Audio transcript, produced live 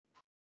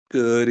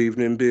Good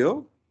evening,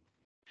 Bill.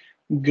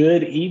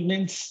 Good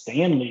evening,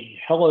 Stanley.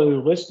 Hello,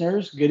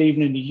 listeners. Good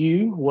evening to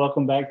you.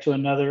 Welcome back to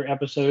another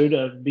episode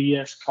of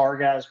BS Car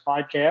Guys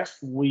podcast.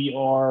 We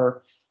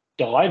are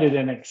delighted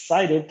and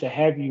excited to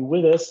have you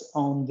with us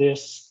on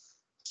this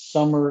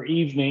summer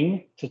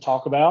evening to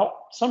talk about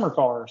summer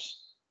cars.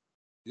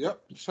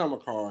 Yep, summer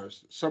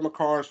cars. Summer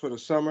cars for the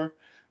summer.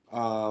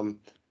 Um,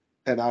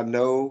 and I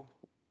know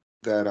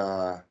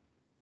that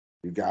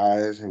you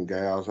guys and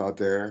gals out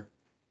there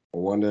are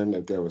wondering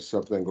if there was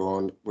something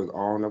going with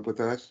on up with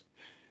us.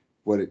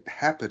 What had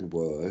happened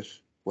was,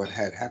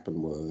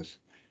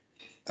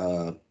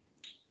 uh,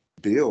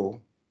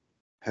 Bill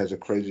has a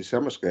crazy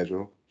summer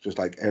schedule, just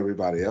like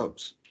everybody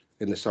else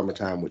in the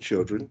summertime with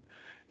children,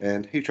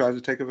 and he tries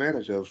to take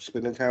advantage of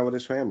spending time with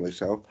his family.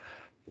 So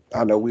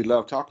I know we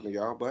love talking to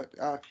y'all, but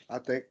I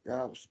think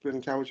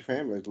spending time with your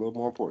family is a little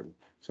more important.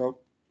 So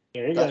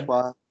There you that's go.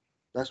 why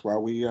that's why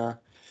we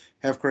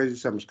have crazy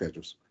summer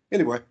schedules.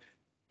 Anyway,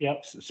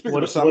 Yep. speaking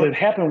of What summer, had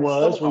happened summer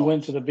was we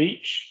went to cars. the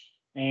beach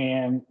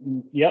and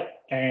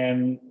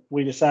and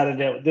we decided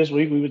that this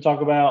week we would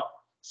talk about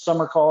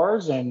summer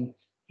cars and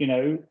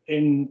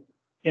in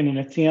an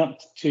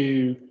attempt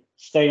to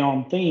stay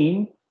on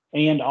theme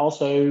and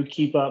also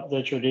keep up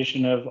the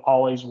tradition of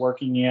always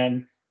working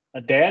in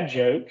a dad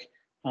joke.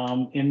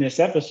 In this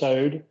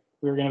episode,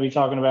 we're going to be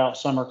talking about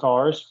summer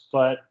cars,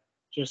 but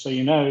just so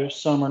you know,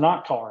 some are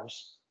not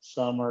cars.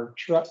 Some are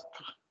truck.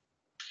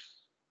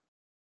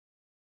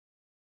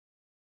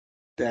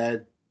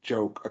 Dad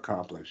joke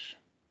accomplished.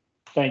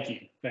 Thank you.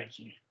 Thank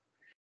you.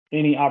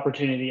 Any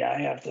opportunity I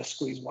have to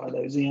squeeze one of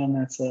those in,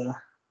 that's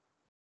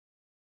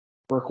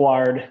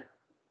required. Yeah,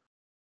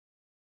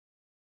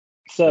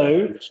 So,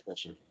 you're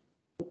special.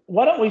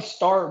 why don't we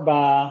start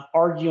by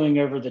arguing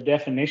over the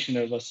definition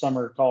of a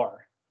summer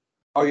car?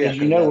 Oh yeah, Because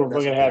because we're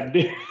that's a going to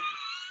thing. have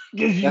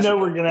because That's a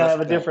we're thing. going to That's have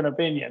a a thing. different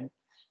opinion,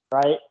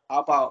 right? How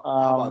about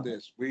Um,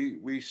 this?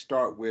 We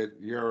start with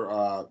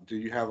your. Do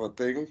you have a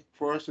thing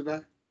for us today?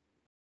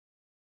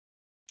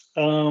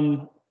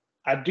 um,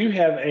 I do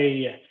have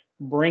a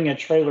bring a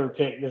trailer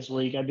pick this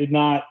week. I did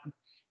not.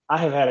 I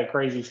have had a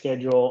crazy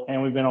schedule,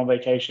 and we've been on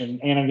vacation,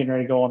 and I'm getting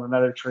ready to go on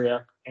another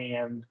trip,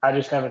 and I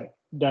just haven't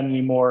done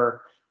any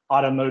more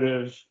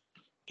automotive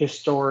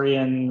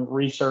historian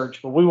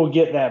research. But we will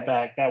get that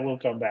back. That will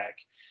come back.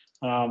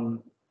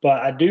 Um,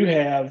 but I do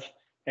have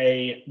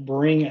a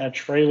bring a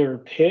trailer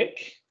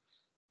pick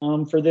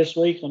for this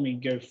week. Let me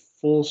go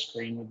full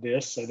screen with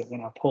this so that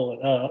when I pull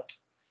it up,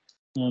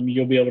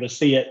 you'll be able to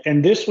see it.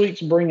 And this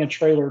week's bring a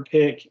trailer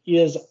pick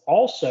is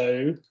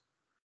also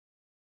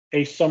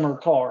a summer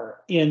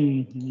car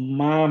in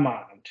my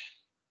mind.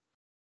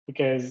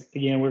 Because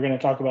again, we're going to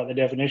talk about the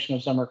definition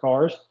of summer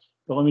cars.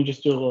 But let me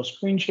just do a little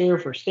screen share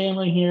for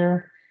Stanley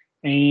here.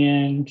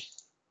 And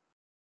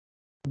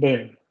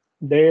boom,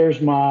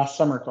 there's my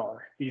summer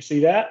car. Do you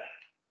see that?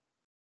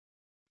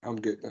 I'm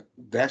getting.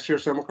 That's your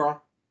summer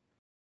car.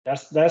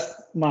 That's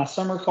my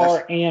summer That's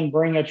car and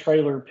bring a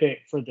trailer pick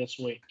for this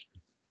week.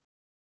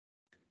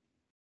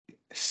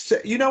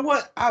 You know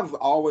what? I've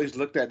always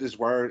looked at this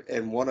word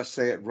and want to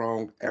say it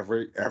wrong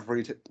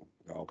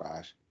oh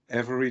gosh,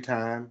 every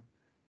time.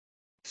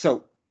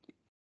 So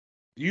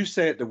you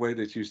say it the way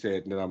that you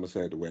said, and then I'm gonna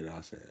say it the way that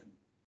I said.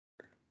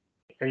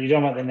 Are you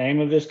talking about the name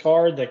of this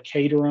car, the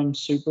Caterham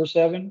Super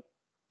 7?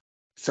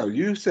 So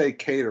you say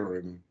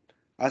catering.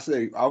 I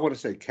want to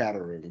say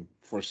catering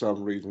for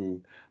some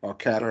reason, or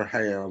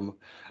caterham.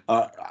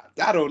 I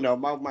don't know.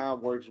 My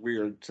mind works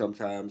weird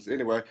sometimes.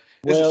 Anyway,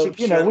 it's a Well,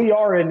 Super Seven. we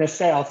are in the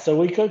South, so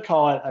we could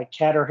call it a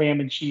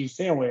Caterham and cheese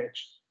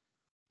sandwich.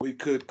 We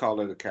could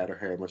call it a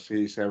caterham or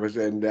C7,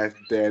 and that's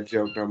dad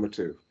joke number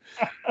two.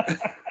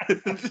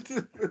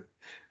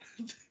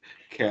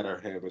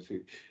 Caterham or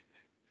C.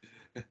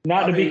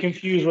 Not I to be mean,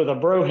 confused with a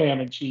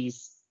Broham and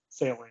cheese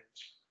sandwich.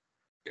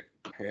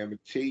 ham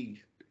and cheese.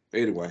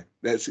 Anyway,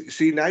 that's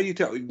see now you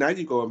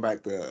going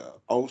back to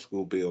old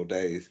school Bill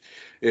days.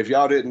 If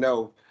y'all didn't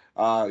know,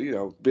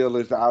 Bill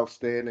is the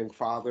outstanding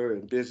father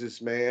and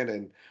businessman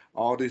and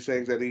all these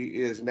things that he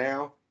is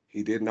now.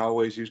 He didn't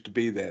always used to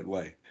be that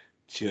way.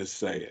 Just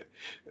say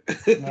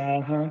it.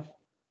 Uh-huh.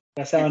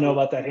 That's how I know people,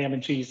 about that ham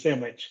and cheese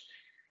sandwich.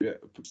 yeah,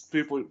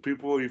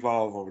 people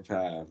evolve over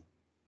time.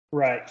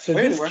 Right. So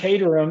But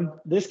anyway,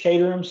 This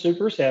Caterham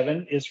Super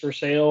 7 is for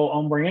sale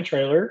on Bring a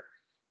Trailer.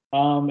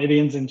 It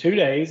ends in 2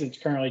 days. It's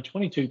currently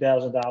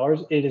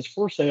 $22,000. It is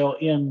for sale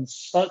in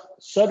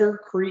Sutter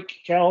Creek,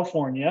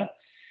 California.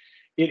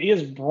 It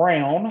is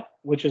brown,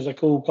 which is a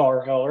cool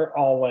car color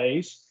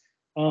always.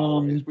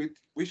 always Um,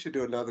 we should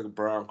do another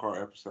brown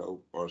car episode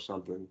or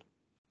something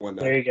one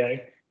there day. you go.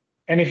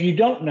 And if you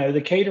don't know,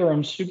 the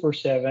Caterham Super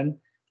 7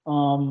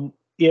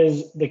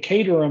 is the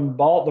Caterham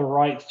bought the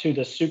rights to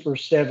the Super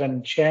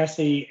 7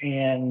 chassis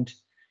and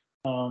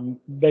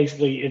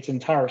basically its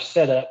entire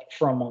setup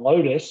from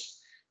Lotus.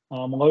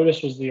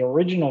 Lotus was the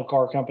original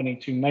car company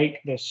to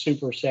make the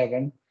Super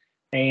 7.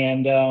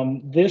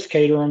 And this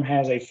Caterham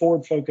has a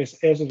Ford Focus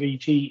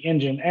SVT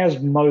engine, as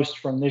most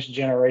from this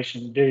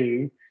generation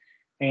do.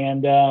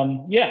 And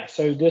yeah,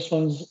 so this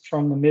one's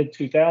from the mid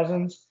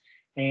 2000s.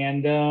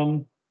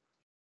 And,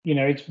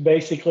 it's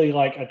basically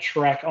like a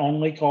track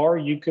only car.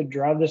 You could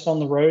drive this on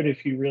the road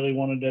if you really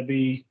wanted to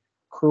be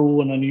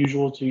cruel and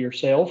unusual to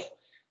yourself,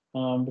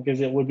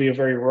 because it would be a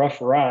very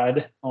rough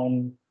ride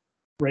on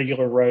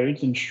regular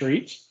roads and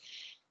streets.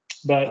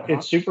 But Uh-huh.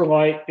 it's super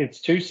light,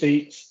 it's 2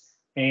 seats,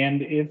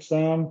 and it's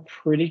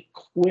pretty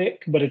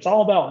quick, but it's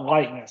all about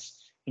lightness.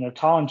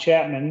 Colin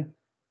Chapman,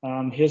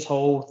 his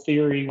whole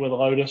theory with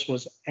Lotus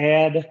was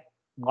add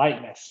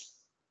lightness,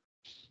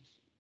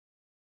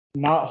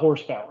 not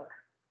horsepower.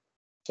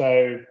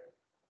 So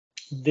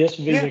this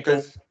Yeah, vehicle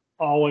because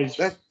always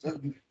that's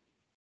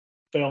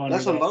fell under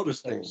that's a that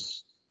Lotus thing.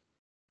 ethos.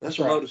 That's That's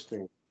a right. Lotus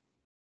thing.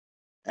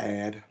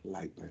 Add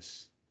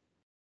lightness.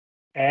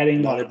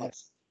 Adding Not about.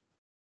 lightness.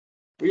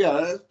 But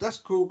yeah, that's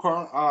a cool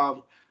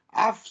car.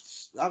 I've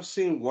I've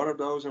seen one of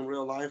those in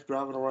real life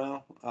driving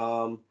around.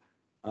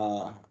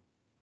 Uh,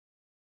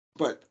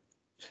 but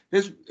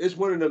it's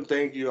one of them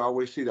things you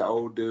always see the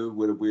old dude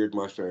with a weird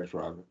mustache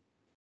driving.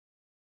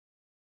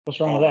 What's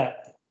wrong with Or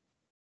that?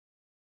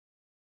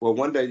 well,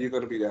 one day you're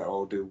gonna be that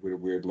old dude with a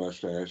weird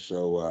mustache.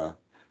 So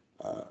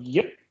uh,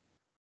 Yep.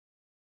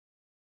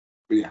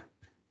 but yeah,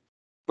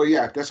 but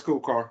yeah, that's a cool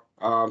car.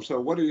 So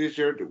what do you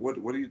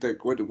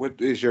think?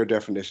 What is your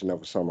definition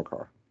of a summer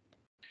car?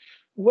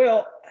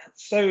 Well,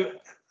 so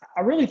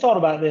I really thought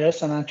about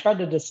this and I tried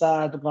to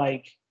decide,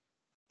 like,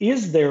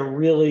 is there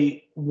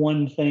really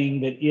one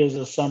thing that is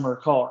a summer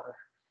car?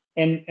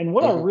 And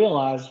what I Hmm.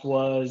 realized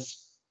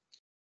was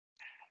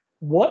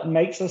what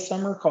makes a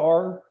summer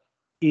car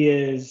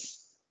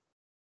is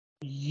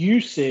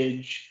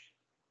usage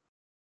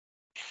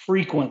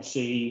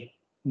frequency,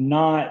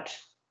 not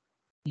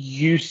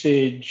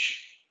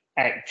usage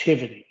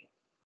activity.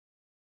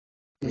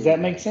 Does that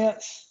make Hmm.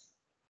 sense?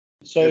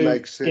 It So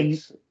makes in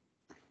sense.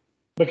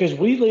 because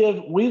we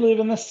live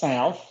in the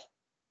South,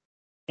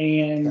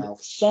 and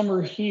South.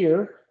 summer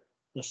here,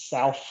 the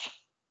South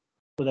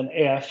with an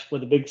F,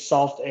 with a big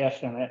soft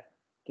F in it,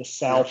 the Yep.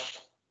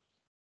 South.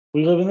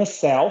 We live in the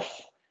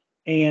South,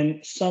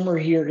 and summer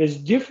here is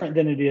different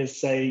than it is,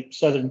 say,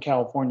 Southern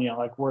California,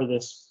 like where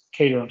this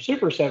Caterham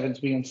Super 7 is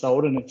being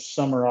sold, and it's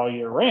summer all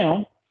year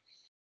round.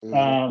 Hmm.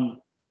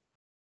 Um,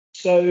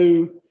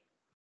 so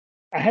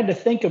I had to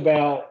think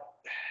about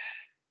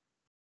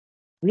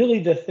really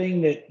the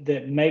thing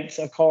that makes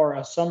a car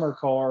a summer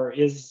car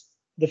is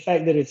the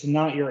fact that it's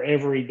not your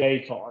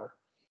everyday car.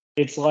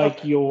 It's like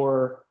Okay.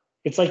 your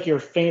it's like your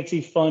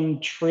fancy fun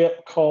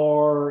trip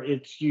car.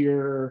 It's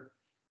a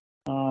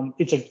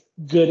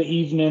good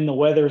evening. The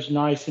weather's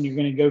nice, and you're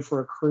going to go for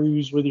a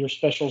cruise with your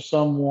special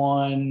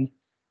someone,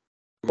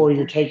 or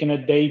you're Hmm. taking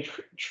a day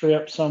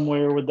trip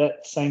somewhere with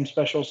that same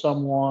special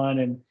someone.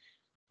 And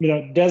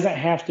it doesn't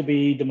have to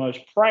be the most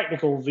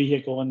practical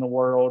vehicle in the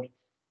world.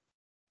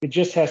 It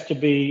just has to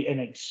be an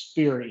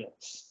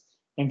experience.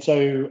 And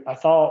so I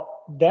thought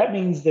that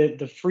means that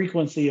the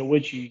frequency at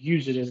which you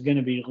use it is going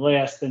to be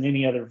less than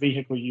any other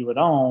vehicle you would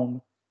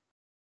own.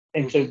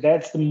 And so Hmm.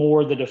 that's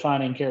the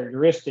defining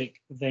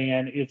characteristic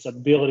than its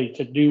ability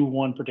to do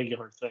one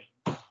particular thing.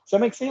 Does that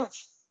make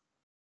sense?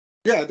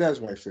 Yeah, it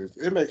does make sense.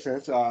 It makes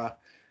sense.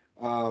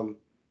 Um,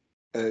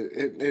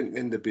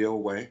 in the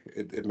Bill way,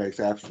 it makes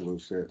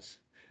absolute sense.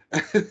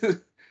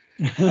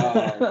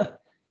 um,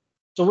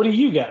 So what do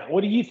you got?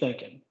 What are you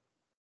thinking?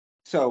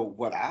 so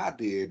what I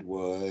did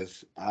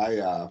was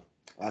I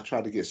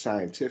tried to get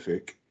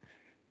scientific,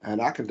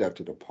 and I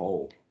conducted a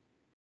poll.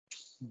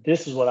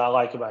 This is what I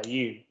like about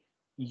you.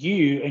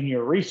 You and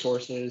your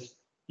resources,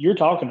 you're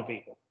talking to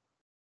people.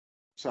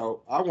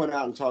 So I went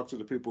out and talked to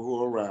the people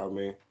who were around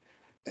me,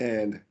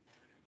 and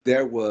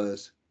there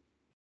was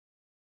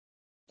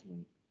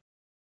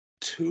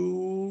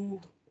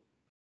two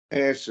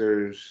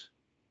answers,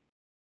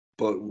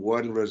 but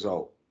one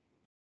result.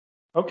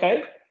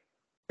 Okay.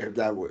 If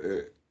that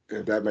would,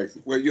 if that makes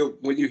well, you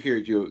when you hear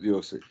it,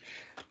 you'll see.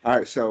 All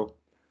right, so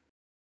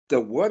the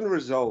one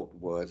result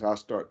was I'll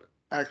start.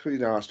 Actually,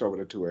 no, I'll start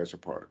with the two answer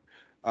part.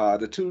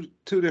 The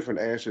two different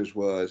answers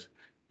was,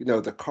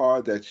 the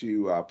car that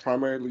you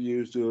primarily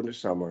use during the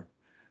summer,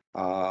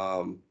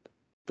 um,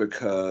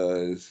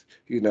 because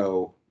you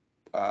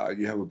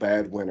have a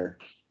bad winter.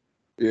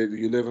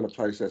 You live in a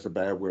place that's a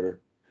bad winter,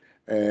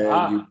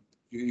 and you Ah,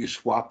 you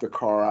swap the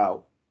car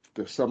out,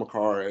 the summer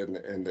car and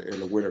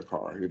the winter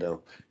car.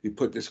 You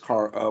put this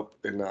car up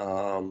and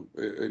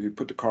you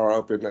put the car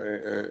up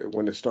and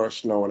when it starts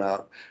snowing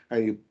out,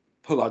 and you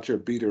pull out your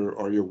beater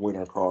or your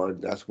winter car,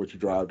 and that's what you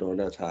drive during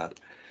that time.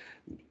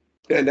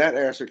 And that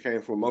answer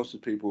came from most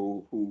of the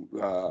people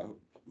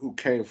who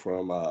came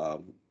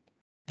from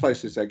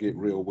places that get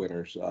real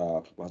winters.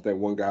 I think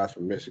one guy's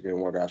from Michigan,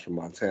 one guy's from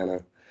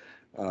Montana,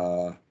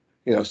 uh,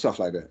 stuff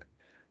like that.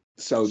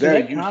 So see they're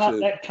that used kind of to.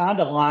 that kind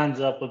of lines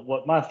up with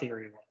what my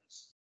theory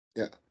was.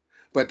 Yeah.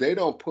 But they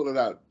don't pull it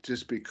out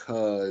just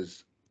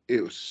because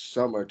it was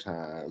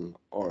summertime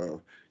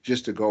or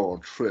just to go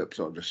on trips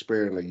or to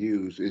sparingly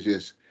use. It's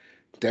just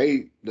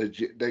they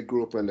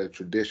grew up in the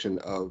tradition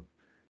of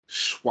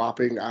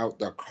swapping out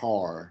the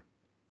car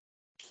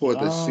for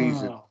the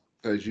season Oh,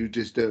 because you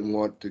just didn't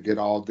want to get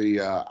all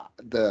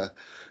the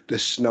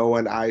snow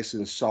and ice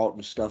and salt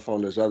and stuff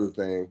on this other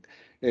thing,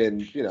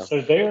 and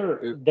so they're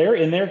it, they're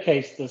in their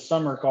case, the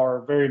summer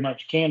car very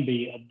much can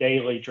be a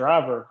daily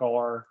driver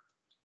car.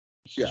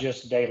 It's yeah,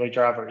 just daily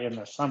driver in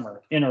the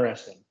summer.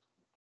 Interesting.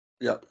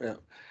 yep, yeah,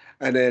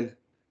 and then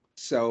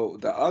so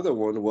the other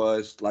one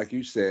was like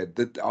you said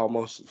that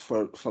almost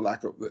for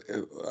lack of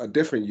a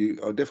different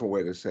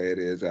way to say it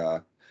is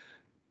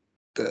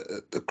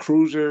the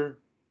cruiser,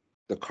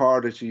 the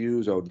car that you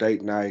use on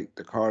date night,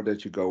 the car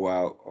that you go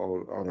out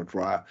on a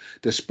drive,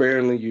 the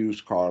sparingly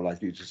used car,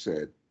 like you just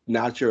said,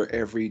 not your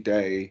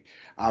everyday,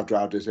 I'll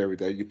drive this every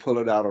day. You pull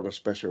it out on a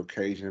special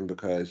occasion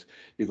because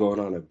you're going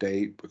on a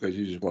date, because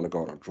you just want to go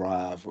on a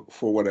drive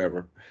for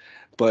whatever.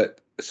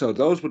 But so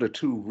those were the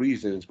two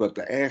reasons, but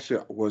the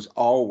answer was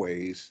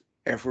always,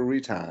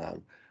 every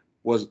time,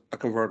 was a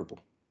convertible.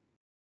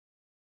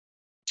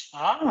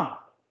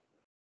 Ah,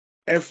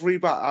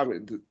 Everybody, I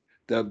mean,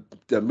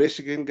 the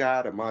Michigan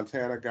guy, the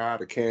Montana guy,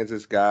 the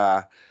Kansas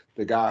guy,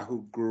 the guy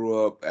who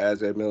grew up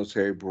as a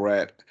military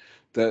brat,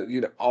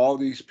 all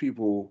these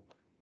people.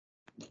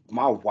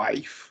 My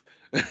wife,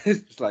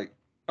 it's like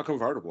a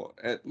convertible,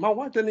 and my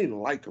wife doesn't even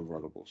like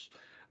convertibles.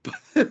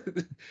 But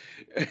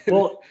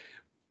well,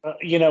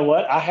 you know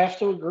what? I have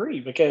to agree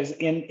because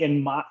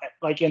in my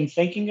like in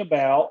thinking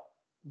about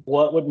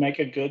what would make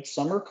a good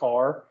summer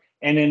car,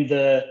 and in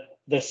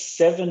the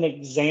seven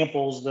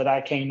examples that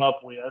I came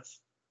up with,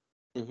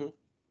 Mhm.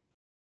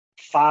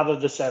 five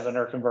of the seven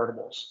are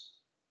convertibles.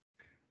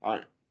 All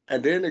right,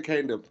 and then it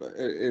came to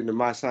into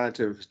my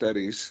scientific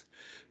studies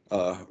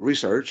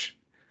research.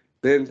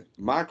 Then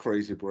my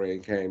crazy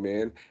brain came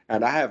in,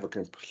 and I have a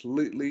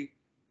completely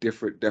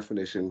different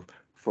definition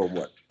from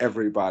what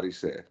everybody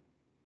said.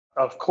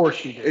 Of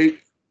course you do. It,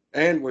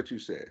 and what you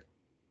said.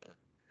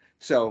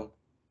 So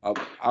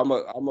I'm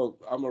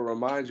a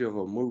remind you of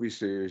a movie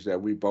series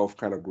that we both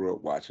kind of grew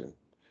up watching.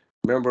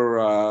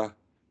 Remember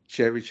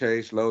Chevy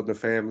Chase loading the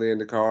family in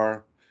the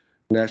car,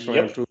 National Yep.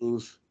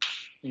 Lampoon's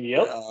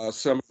Yep.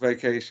 Summer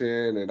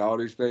Vacation, and all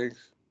these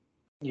things?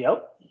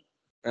 Yep.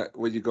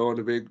 When you go on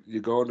the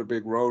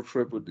big road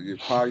trip with you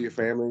pile your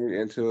family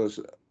into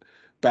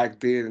back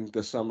then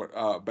the summer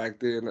back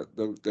then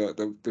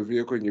the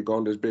vehicle, and you go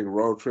on this big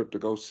road trip to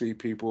go see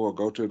people or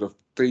go to the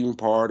theme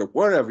park or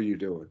whatever you're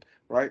doing,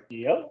 right?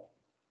 Yep.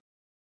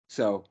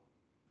 So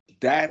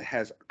that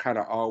has kind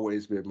of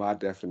always been my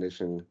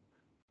definition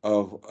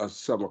of a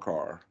summer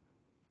car.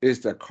 It's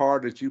the car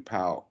that you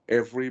pile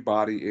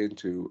everybody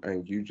into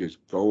and you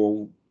just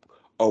go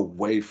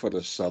away for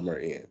the summer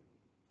in.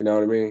 You know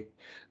what I mean?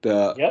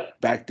 The Yep.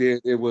 back then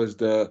it was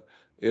the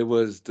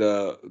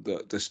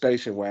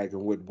station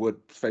wagon with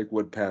fake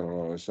wood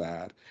panel on the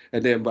side.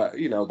 And then by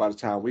the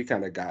time we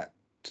kind of got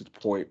to the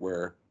point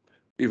where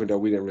even though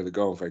we didn't really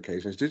go on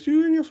vacations, did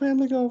you and your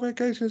family go on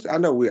vacations? I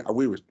know we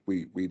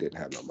didn't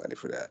have no money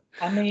for that.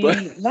 I But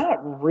mean,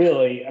 not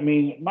really. I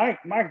mean, my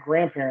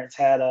grandparents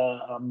had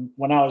a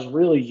when I was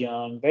really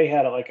young, they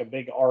had like a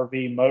big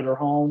RV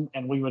motorhome,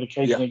 and we would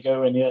yeah, occasionally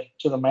go in it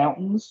to the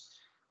mountains.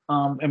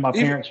 And my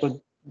even parents would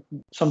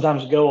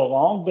sometimes go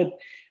along. But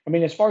I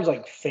mean, as far as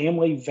like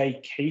family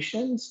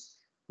vacations,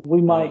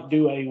 we uh, might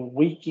do a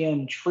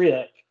weekend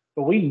trip,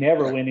 but we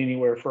never yeah. went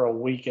anywhere for a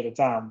week at a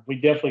time. We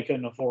definitely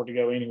couldn't afford to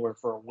go anywhere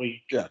for a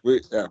week. Yeah,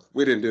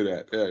 we didn't do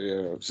that.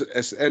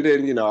 Yeah. And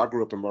then I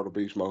grew up in Myrtle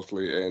Beach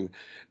mostly, and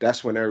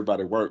that's when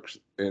everybody works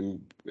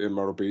in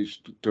Myrtle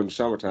Beach during the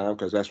summertime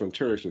because that's when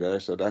tourists are there.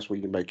 So that's where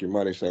you make your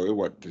money. So it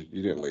wasn't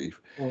you didn't leave.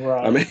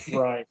 I Right, mean,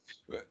 right.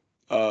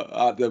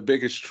 the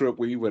biggest trip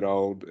we went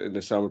on in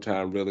the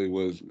summertime really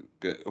was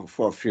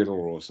for a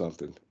funeral or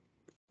something.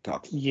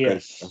 Talking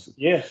crazy, Yes,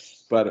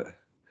 yes. but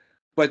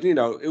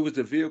it was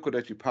the vehicle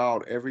that you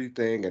piled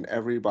everything and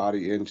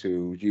everybody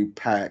into. You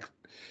packed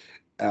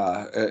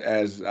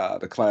as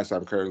the class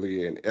I'm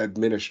currently in,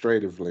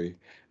 administratively,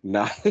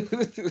 not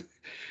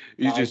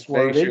you Nice just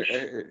made sure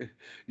wordage.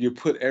 you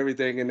put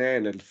everything in there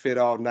and it fit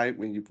all night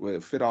when you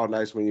fit all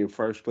nice when you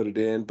first put it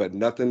in, but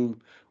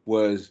nothing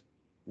was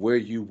where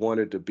you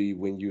wanted to be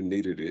when you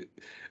needed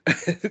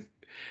it.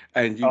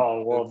 And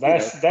Oh well,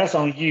 that's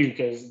on you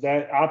because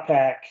that I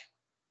pack.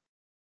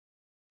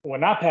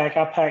 When I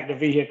pack the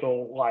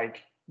vehicle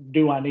like,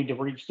 do I need to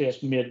reach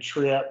this mid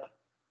trip?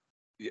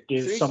 yeah,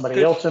 Is see,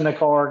 somebody because else in the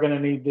car going to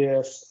need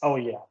this? Oh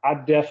yeah, I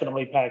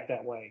definitely pack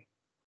that way.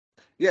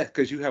 yeah,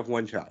 because you have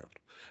one child.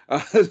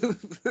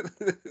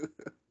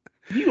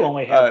 You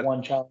only have uh,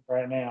 one child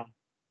right now.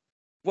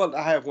 Well,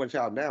 I have one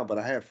child now, but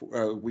I have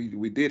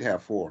we did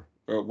have four.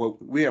 Well,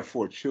 we have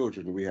four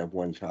children. We have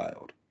one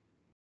child.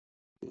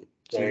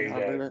 See There you how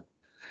I do go. that?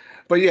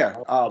 But yeah,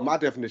 Okay. my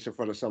definition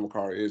for the summer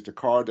car is the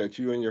car that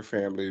you and your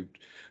family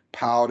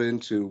piled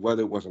into,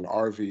 whether it was an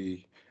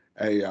RV,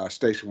 a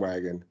station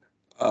wagon,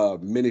 a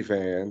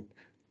minivan,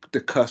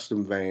 the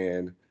custom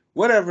van,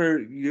 whatever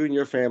you and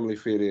your family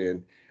fit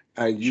in,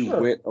 and you Sure.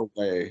 went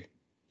away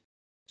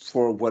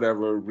for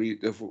whatever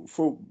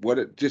for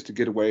what just to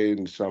get away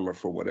in the summer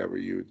for whatever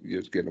you're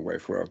getting away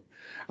from.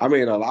 I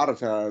mean, a lot of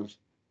times.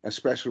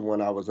 especially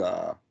when I was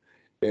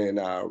in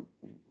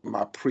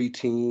my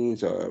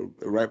preteens,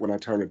 right when I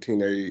turned a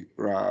teenage,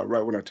 right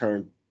when I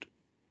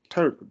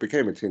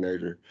became a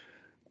teenager.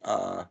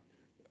 Uh,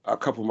 a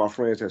couple of my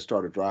friends had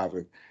started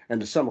driving,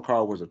 and the summer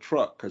car was a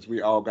truck because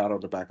we all got on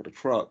the back of the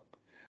truck,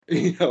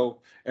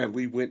 and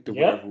we went to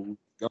wherever Yep. we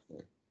were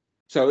going.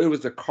 So it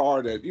was the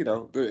car that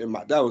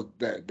that was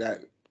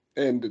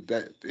and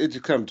that it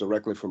just comes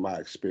directly from my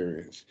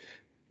experience,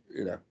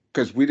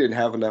 because we didn't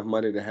have enough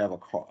money to have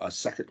a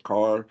second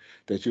car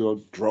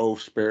that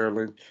drove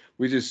sparingly.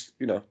 We just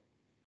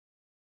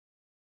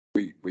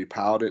we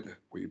piled it.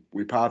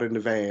 We piled it in the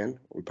van.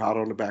 We piled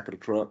it on the back of the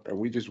truck, and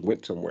we just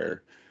went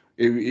somewhere.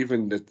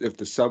 Even if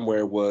the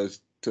somewhere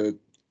was to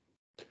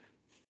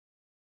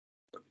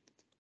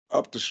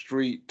up the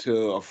street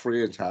to a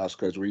friend's house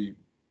because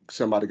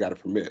somebody got a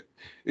permit.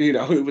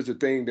 It was a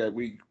thing that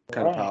we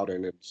kind of Right. piled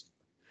in it.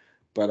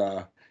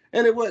 But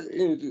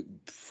and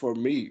for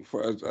me,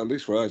 for us, at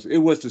least for us, it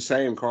was the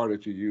same car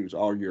that you use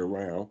all year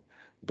round.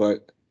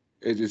 But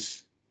it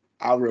just,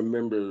 I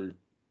remember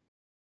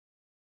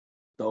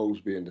those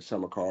being the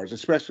summer cars,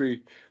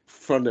 especially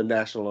from the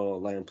National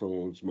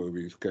Lampoon's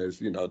movies, because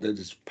they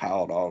just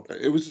piled all.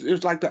 It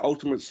was like the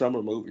ultimate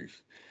summer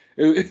movies.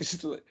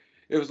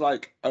 It was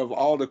like of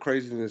all the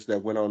craziness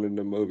that went on in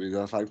the movies,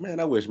 I was like, man,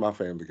 I wish my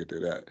family could do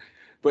that.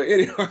 But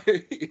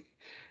anyway,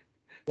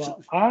 so,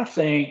 Well, I so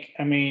think,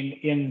 I mean,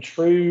 in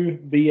true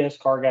BS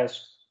Car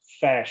Guys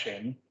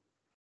fashion,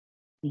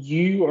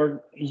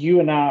 you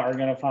and I are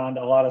going to find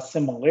a lot of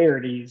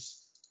similarities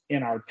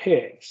in our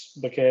picks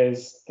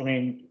because, I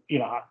mean,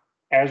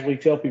 as we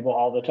tell people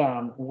all the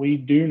time, we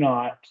do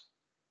not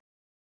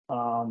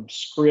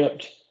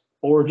script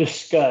or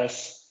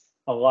discuss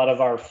a lot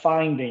of our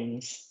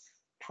findings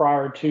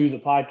prior to the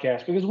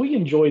podcast because we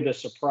enjoy the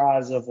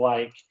surprise of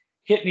like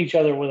hitting each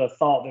other with a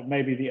thought that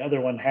maybe the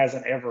other one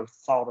hasn't ever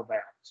thought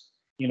about,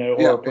 or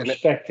yeah, a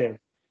perspective.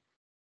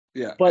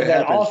 yeah, But it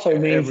that happens also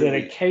means every that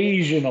week.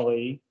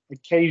 occasionally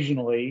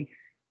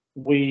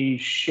we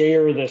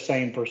share the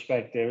same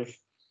perspective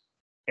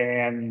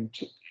and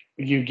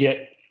you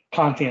get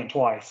content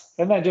twice.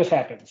 And that just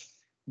happens.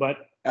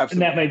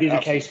 And that Absolutely, may be the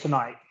case absolutely.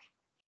 tonight.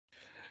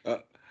 Uh,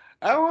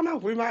 I don't know.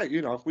 We might,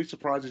 we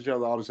surprise each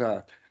other all the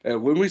time.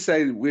 And when we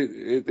say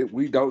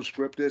we don't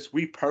script this,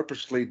 we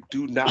purposely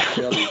do not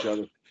tell each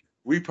other.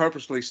 We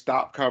purposely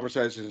stop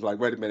conversations like,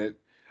 wait a minute,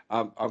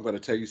 I'm going to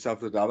tell you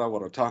something that I don't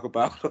want to talk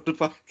about on the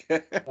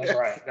That's podcast.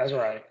 right. That's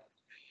right.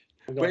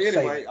 We're But going to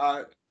save anyway, it.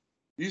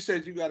 you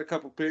said you got a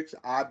couple picks.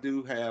 I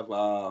do have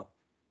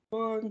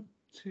one,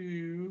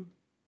 two,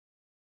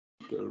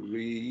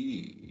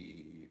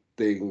 three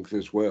things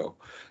as well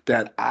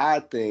that I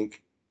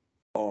think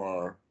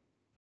are,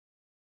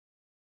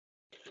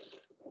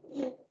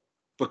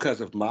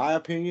 because of my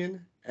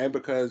opinion and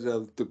because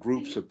of the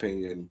group's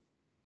opinion,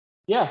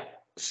 Yeah.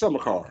 summer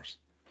cars.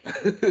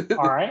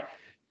 All right.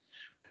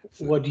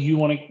 So, What do you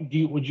want to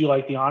do? Would you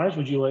like the honors?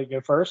 Would you like to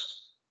go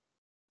first?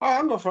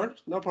 I'll go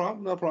first. No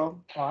problem. No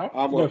problem. All right.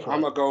 I'm Go gonna for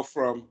I'm it. gonna go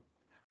from.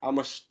 I'm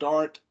gonna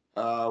start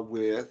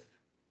with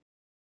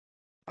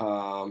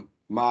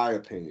my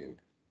opinion,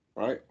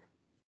 right?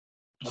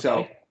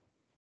 So Okay.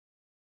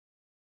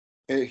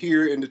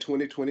 here in the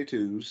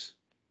 2022s,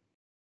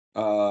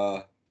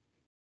 uh,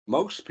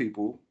 most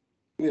people,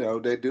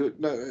 they do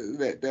it,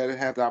 that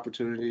have the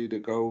opportunity to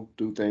go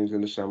do things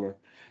in the summer.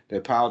 They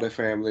pile their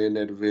family in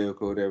their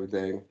vehicle and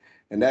everything,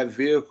 and that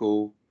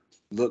vehicle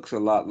looks a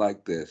lot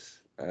like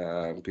this.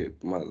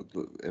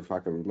 If I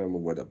can remember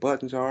where the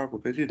buttons are,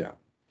 because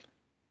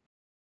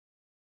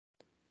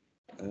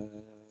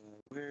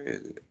where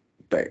is it?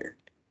 Bang,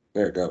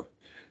 there it go.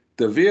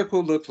 The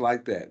vehicle looks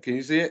like that. Can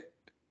you see it?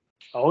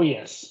 Oh,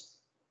 yes.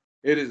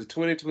 It is a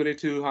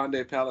 2022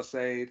 Hyundai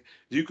Palisade.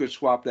 You could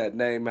swap that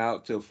name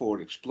out to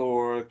Ford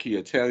Explorer,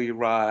 Kia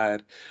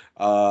Telluride,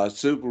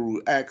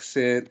 Subaru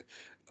Accent,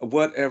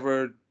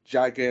 whatever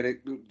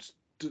gigantic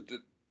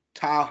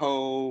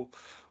Tahoe,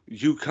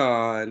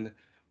 Yukon,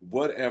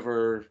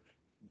 whatever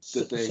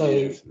the thing So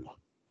is.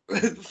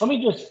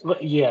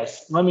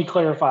 let me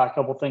clarify a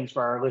couple things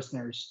for our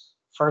listeners.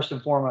 First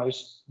and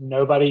foremost,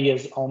 nobody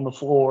is on the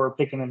floor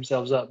picking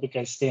themselves up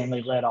because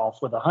Stanley led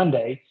off with a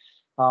Hyundai.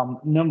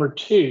 Number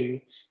two,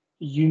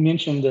 you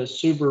mentioned the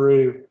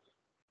Subaru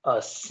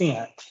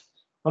Ascent.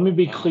 Let me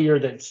be Uh, clear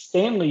that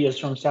Stanley is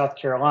from South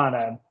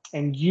Carolina,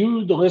 and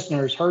you, the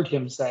listeners, heard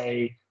him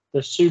say the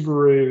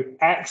Subaru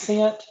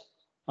Accent,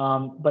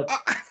 but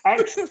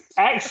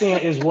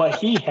Accent is what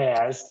he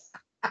has.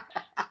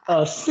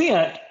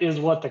 Ascent is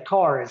what the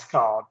car is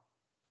called.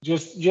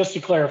 Just to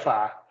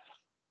clarify.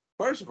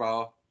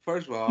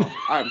 first of all,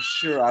 I'm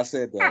sure I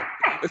said that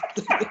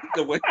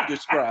the way you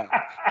described.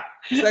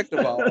 Second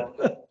of all,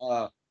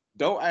 uh,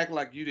 don't act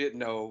like you didn't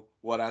know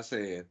what I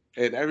said.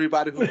 And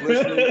everybody who's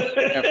listening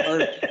have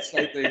heard me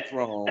say things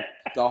wrong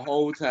the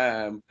whole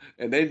time,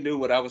 and they knew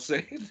what I was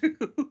saying.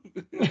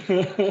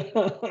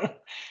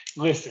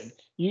 Listen,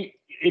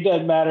 it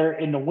doesn't matter.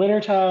 In the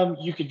wintertime,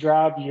 you could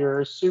drive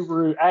your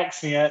Subaru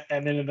Accent,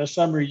 and then in the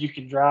summer, you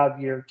can drive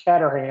your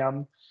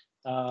Caterham.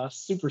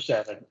 Super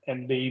 7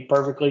 and be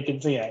perfectly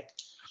content.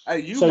 Hey,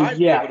 you So might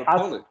be able yeah, to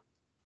pull it.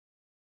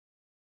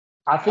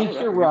 I I don't think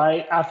you're know.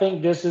 right. I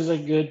think this is a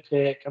good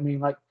pick. I mean,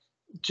 like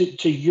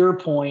to your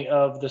point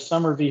of the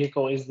summer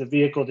vehicle is the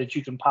vehicle that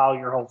you can pile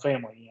your whole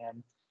family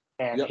in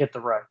and Yep, hit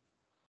the road.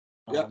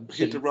 yep. So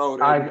Hit the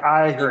road,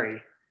 I agree.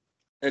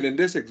 and in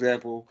this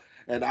example,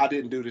 and I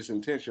didn't do this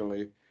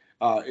intentionally,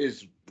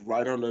 is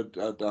right on the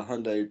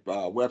Hyundai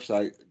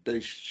website. They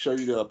show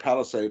you the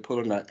Palisade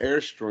pulling an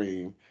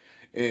Airstream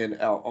in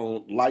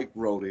on light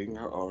roading,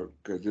 or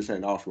because this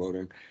ain't off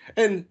roading,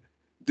 and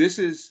this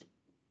is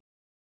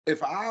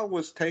if I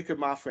was taking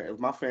if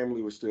my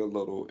family was still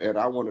little and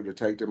I wanted to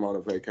take them on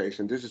a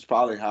vacation, this is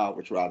probably how I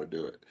would try to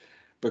do it,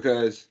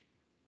 because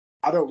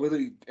I don't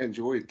really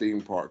enjoy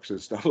theme parks and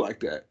stuff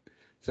like that.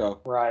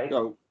 So, Right. you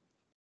know,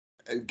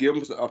 give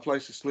them a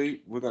place to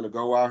sleep. We're gonna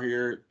go out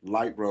here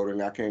light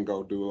roading. I can't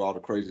go do all the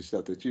crazy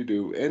stuff that you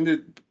do,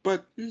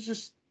 but you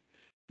just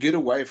get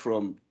away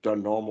from the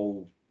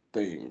normal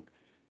thing, Okay.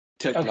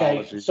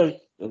 technology, So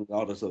and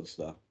all this other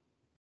stuff.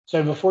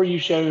 before you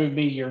show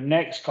me your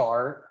next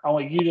car, I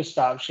want you to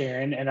stop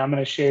sharing, and I'm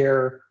going to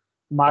share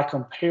my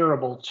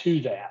comparable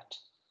to that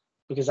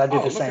because I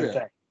did Oh, the look at same that!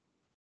 thing.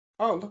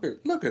 Oh,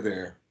 look at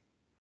there!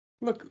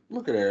 Look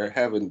at there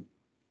having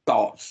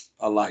thoughts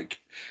alike.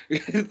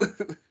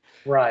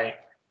 Right.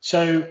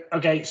 So,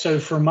 okay. So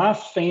for my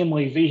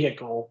family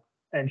vehicle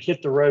and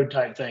hit the road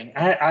type thing,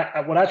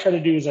 what I try to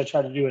do is I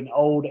try to do an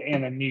old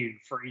and a new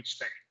for each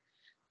thing.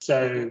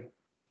 Okay.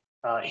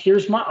 So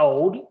here's my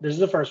old. This is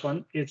the first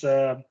one. It's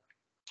a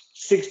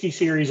 60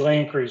 series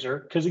Land Cruiser.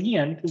 Because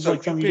again, this is So like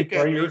you something you could pick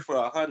throw at me your, for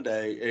a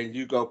Hyundai, and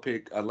you go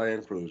pick a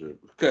Land Cruiser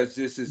because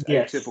this is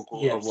yes,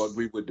 atypical of what yes,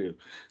 we would do.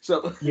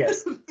 So,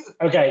 yes.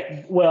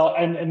 Okay. Well,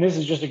 and this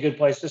is just a good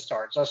place to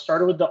start. So I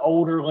started with the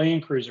older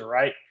Land Cruiser,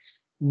 right?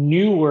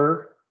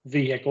 Newer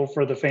vehicle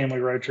for the family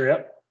road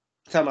trip,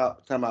 time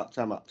out.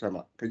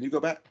 Can you go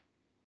back?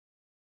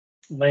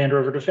 Land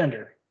Rover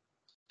Defender.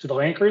 To the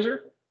Land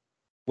Cruiser,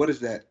 What is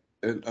that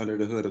under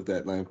the hood of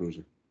that Land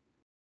Cruiser?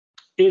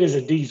 it is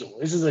a diesel.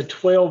 This is a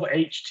 12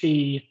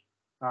 HT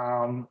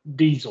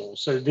diesel.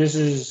 So this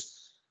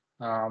is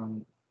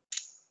um,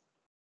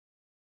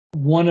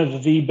 one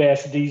of the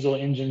best diesel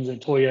engines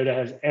that Toyota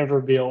has ever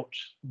built,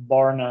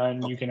 bar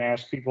none. You Okay. can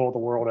ask people the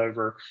world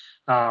over.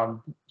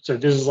 So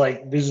this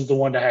is the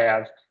one to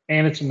have,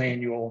 and it's a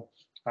manual.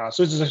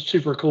 So it's a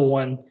super cool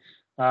one.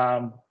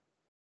 Um,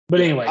 but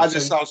Yeah, anyway, so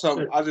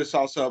I just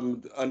saw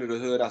something under the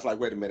hood. I was like,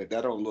 wait a minute,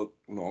 that don't look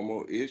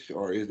normal-ish,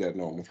 or is that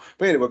normal?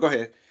 But anyway, go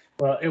ahead.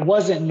 well, it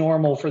wasn't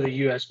normal for the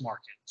U.S.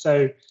 market.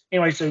 So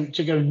anyway, so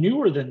to go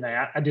newer than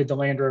that, I did the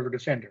Land Rover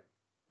Defender,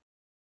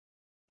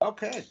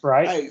 Okay.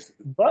 right? Hey,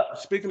 But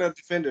speaking of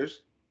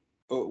Defenders,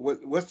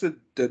 what's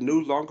the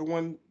new longer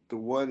one? The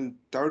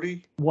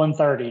 130?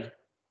 130.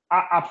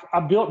 I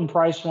built and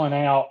priced one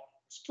out.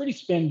 It's pretty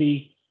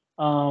spendy,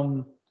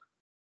 um,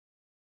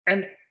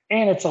 and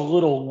it's a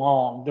little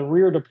long. The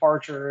rear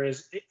departure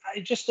it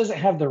just doesn't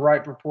have the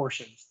right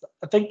proportions.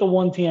 I think the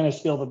 110 is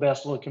still the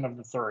best looking of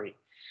the three.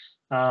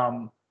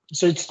 Um,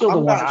 so it's still the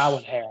I'm one not. I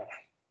would have.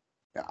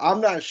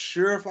 I'm not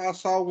sure if I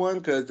saw one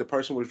because the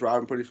person was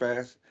driving pretty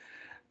fast,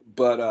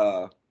 but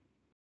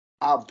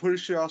I'm pretty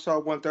sure I saw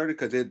 130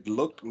 because it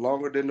looked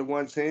longer than the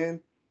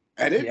 110,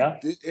 and Yeah.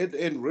 it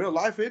in real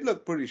life it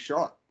looked pretty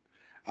short.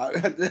 I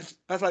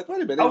was like,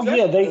 wait a minute, Oh is that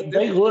yeah, a they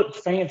different? look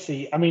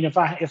fancy. I mean, if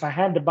I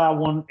had to buy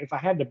one, if I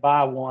had to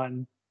buy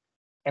one,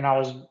 and I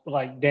was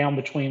like down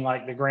between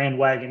like the Grand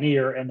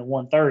Wagoneer and the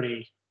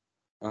 130,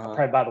 I'd Uh-huh.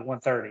 probably buy the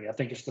 130. I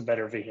think it's the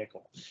better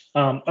vehicle.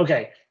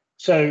 Okay,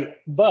 so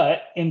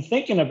but in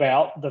thinking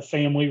about the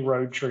family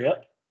road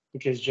trip,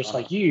 because just Uh-huh.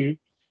 like you,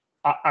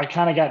 I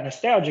kind of got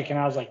nostalgic, and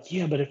I was like,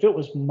 yeah, but if it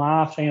was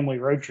my family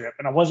road trip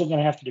and I wasn't going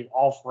to have to do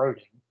off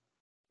roading,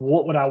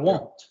 what would I Yeah.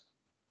 want?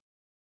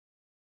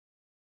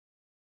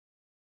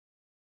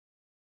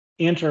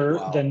 Enter the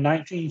Wow.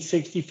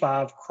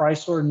 1965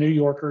 Chrysler New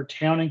Yorker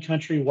Town and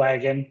Country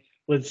wagon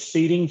with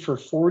seating for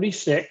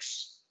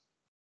 46.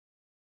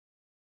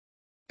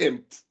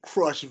 In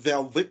crushed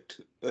velvet.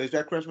 Is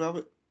that crushed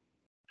velvet?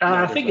 No,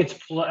 that's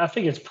not. I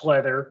think it's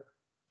pleather,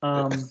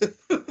 um,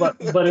 Yep.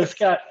 but it's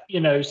got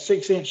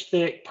 6-inch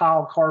thick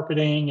pile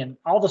carpeting and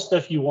all the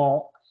stuff you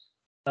want.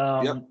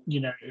 Yep. You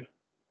know,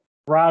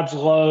 rides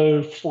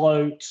low,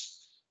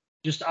 floats,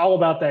 just all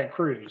about that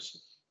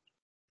cruise.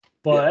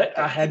 Yep. But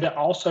I had to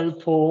also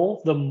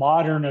pull the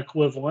modern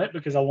equivalent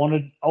because I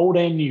wanted old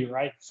and new,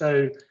 right?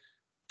 So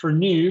for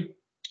new,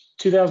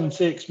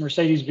 2006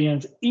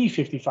 Mercedes-Benz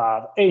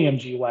E55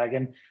 AMG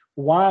wagon.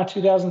 Why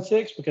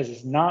 2006? Because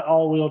it's not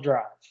all-wheel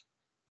drive,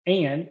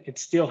 and it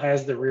still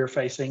has the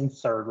rear-facing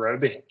third row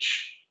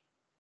bench.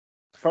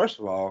 First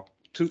of all,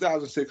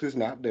 2006 is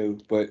not new,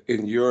 but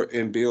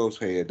in Bill's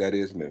head, that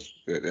is new.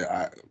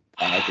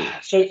 I agree.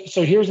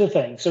 So here's the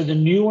thing. So the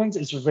new ones,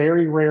 it's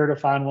very rare to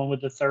find one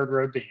with the third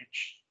row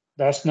bench.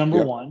 That's number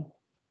Yep. one.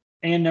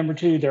 And number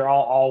two, they're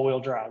all-wheel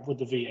drive with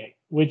the V8,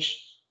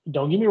 which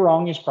don't get me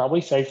wrong, is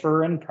probably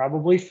safer and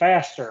probably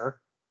faster,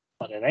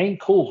 but it ain't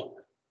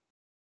cooler.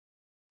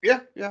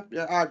 Yeah, yeah,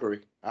 yeah. I agree.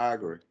 I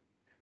agree.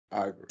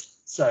 I agree.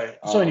 So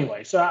Um,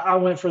 anyway, so I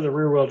went for the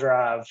rear wheel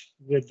drive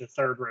with the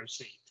third row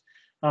seat.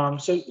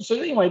 So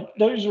anyway,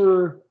 those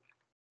were,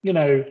 you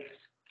know,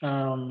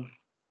 um,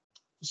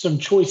 some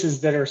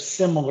choices that are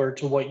similar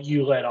to what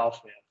you led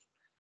off with.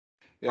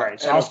 All yeah, right,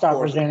 so I'll stop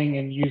presenting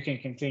and you can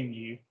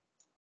continue.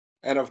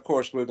 and of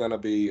course we're gonna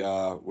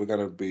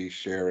be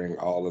sharing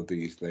all of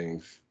these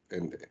things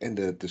in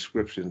the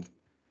description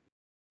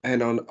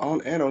and on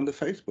the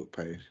Facebook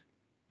page.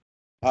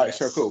 All right,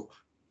 so Yes. cool.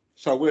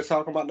 So we're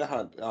talking about the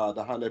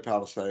Hyundai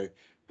Palisade,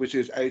 which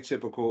is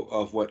atypical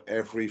of what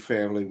every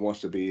family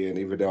wants to be in.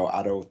 Even though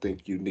I don't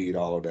think you need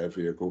all of that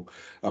vehicle,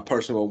 a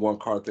person with one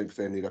car thinks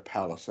they need a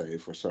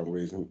Palisade for some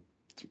reason.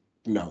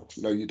 No,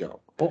 no, you don't.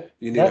 Well,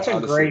 You need a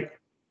Honda Civic.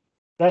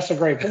 that's a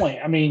great point.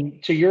 I mean,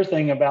 to your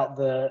thing about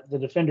the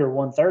Defender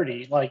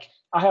 130, like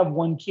I have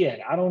one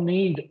kid. I don't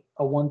need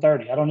a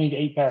 130. I don't need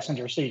 8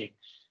 passenger seating.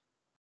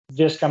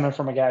 This coming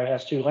from a guy who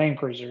has two Land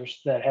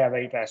Cruisers that have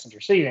 8 passenger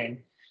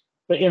seating.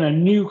 But in a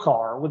new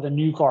car with a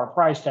new car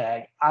price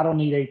tag, I don't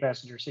need 8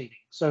 passenger seating.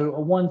 So a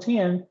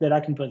 110 that I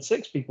can put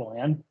 6 people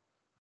in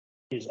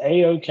is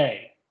a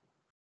okay.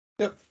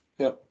 Yep,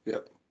 yep,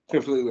 yep.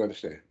 Completely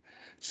understand.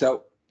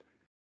 So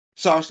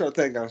So I started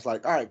thinking, I was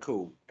like, all right,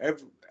 cool.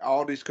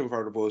 All these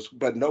convertibles,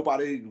 but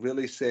nobody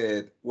really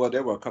said, well,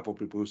 there were a couple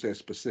people who said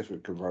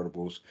specific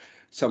convertibles.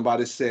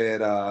 Somebody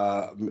said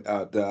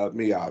the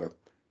Miata.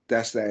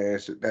 That's the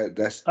answer.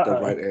 That's Uh the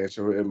right oh.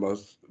 answer in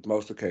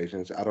most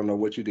occasions. I don't know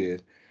what you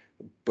did,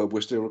 but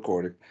we're still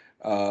recording.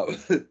 Uh,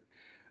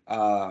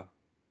 uh,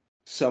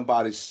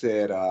 somebody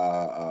said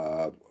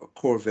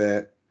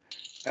Corvette,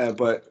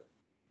 but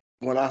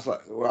when I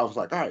was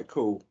like, all right,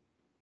 cool.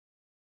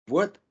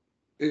 What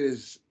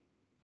is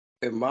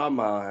in my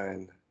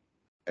mind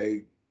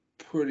a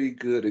pretty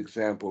good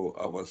example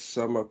of a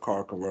summer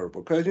car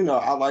convertible because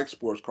I like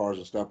sports cars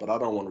and stuff, but I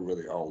don't want to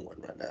really own one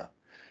right now.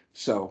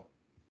 So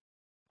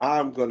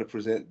I'm going to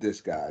present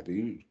this guy.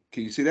 Can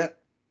you see that?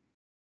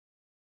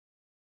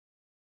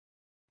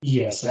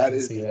 Yes, I That can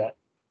is see that.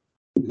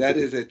 that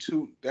is a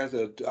two that's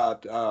a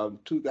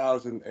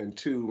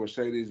 2002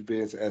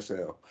 Mercedes-Benz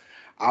SL.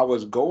 I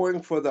was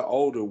going for the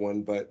older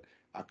one, but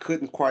I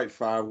couldn't quite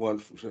find one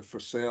for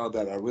sale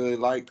that I really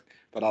liked.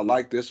 But I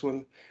like this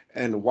one.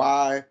 And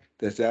why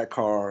does that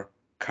car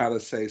kind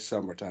of say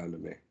summertime to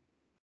me?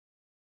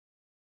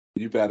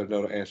 You better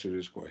know the answer to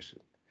this question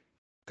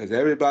because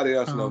everybody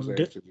else knows the Um,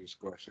 d- answer to this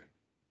question.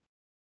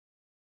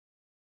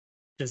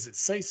 does it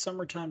say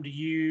summertime to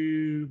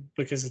you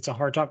because it's a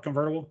hardtop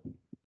convertible?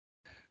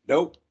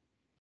 Nope,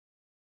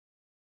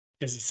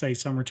 Does it say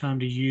summertime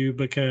to you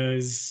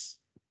because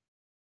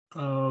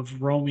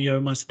of Romeo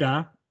Must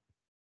Die?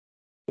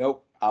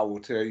 nope. I will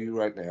tell you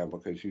right now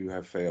because you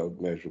have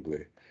failed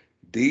miserably.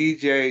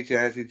 DJ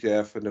Jazzy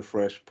Jeff and the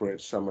Fresh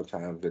Prince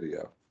summertime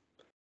video.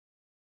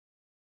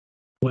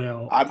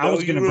 Well, I I know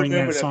was going to you bring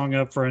remember that song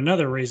up for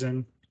another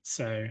reason.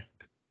 So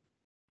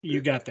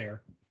you got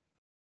there.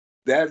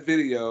 that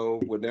video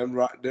when them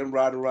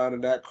riding around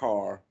in that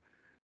car.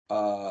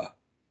 Uh,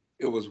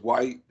 it was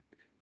white.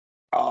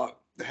 Uh,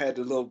 had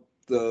the little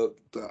the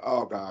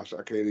oh gosh,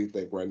 I can't even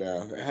think right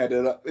now. It had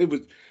it up. It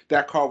was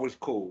that car was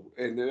cool,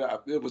 and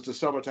it was the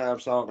summertime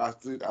song.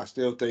 I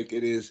still think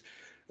it is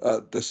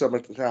the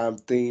summertime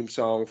theme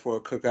song for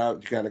a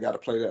cookout. You kind of got to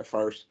play that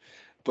first,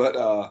 but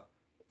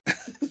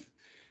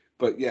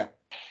but yeah,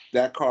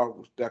 that car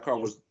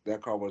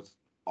was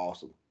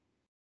awesome.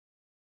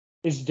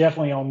 It's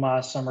definitely on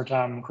my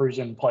summertime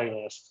cruising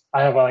playlist.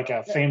 I have like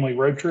a Yeah, family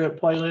road trip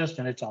playlist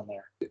and it's on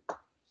there.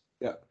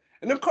 yeah,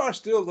 and them cars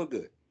still look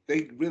good.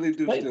 They really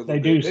do still They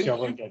look do good. And still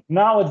look you, good.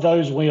 Not with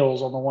those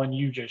wheels on the one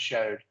you just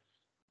showed.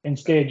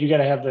 Instead, you got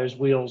to have those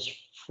wheels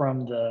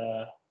from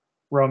the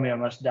Romeo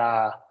Must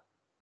Die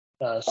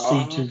uh,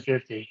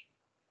 C250.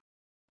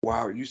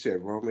 wow, you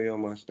said Romeo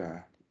Must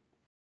Die.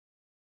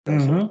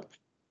 That's a Mm-hmm.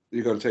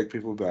 you're gonna take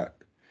people back.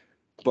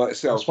 But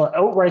That's so, what.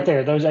 Oh, right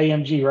there. Those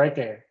AMG right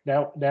there.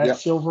 That yep,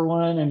 silver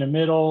one in the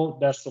middle.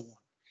 That's the one.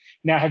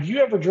 Now, have you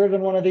ever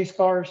driven one of these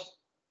cars?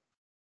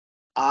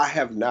 I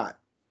have not.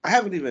 I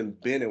haven't even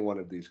been in one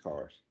of these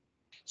cars.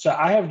 So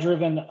I have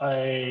driven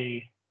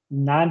a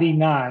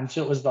 99.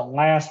 So it was the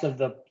last of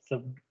the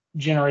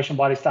generation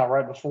body style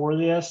right before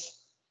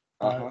this,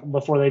 Uh huh.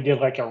 before they did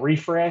like a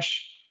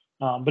refresh.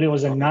 But it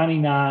was a Okay.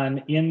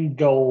 99 in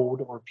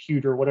gold or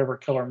pewter, whatever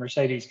color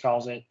Mercedes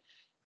calls it.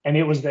 And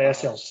it was the Uh huh.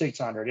 SL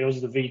 600. It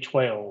was the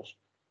V12.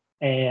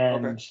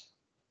 Okay. And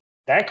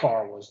that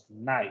car was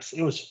nice.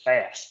 It was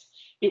fast.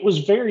 It was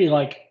very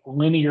like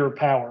linear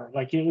power.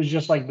 Like it was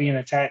just like being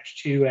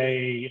attached to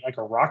a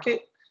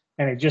rocket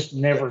and it just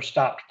Yeah. never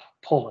stopped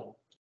pulling.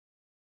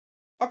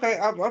 Okay.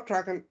 I'm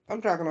tracking.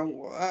 I'm tracking.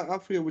 I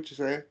feel what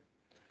you're saying.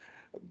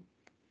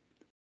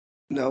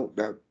 No,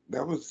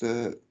 that was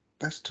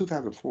that's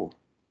 2004.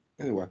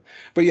 Anyway,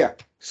 but yeah.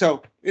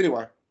 So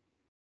anyway,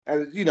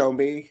 and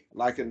me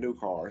liking new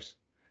cars.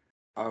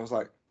 I was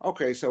like,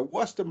 okay, so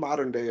what's the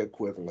modern day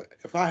equivalent?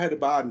 If I had to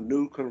buy a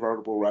new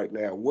convertible right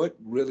now, what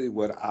really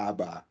would I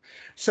buy?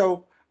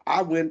 So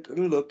I went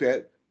and looked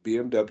at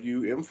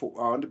BMW M4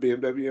 on the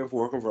BMW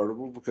M4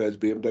 convertible because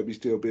BMW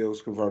still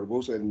builds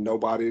convertibles, and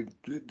nobody,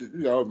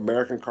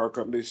 American car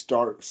companies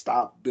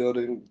stop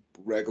building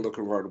regular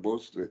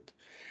convertibles.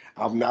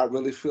 I'm not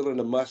really feeling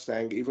the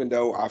Mustang, even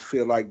though I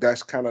feel like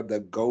that's kind of the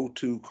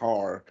go-to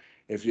car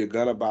if you're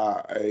gonna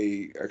buy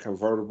a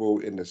convertible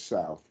in the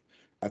South.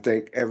 I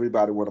think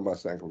everybody want a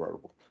Mustang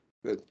convertible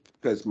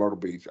because Myrtle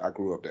Beach. I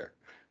grew up there.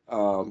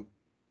 Um,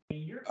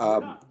 You're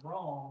um, not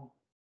wrong.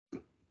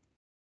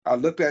 I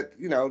looked at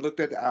the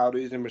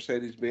Audis and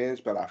Mercedes Benz,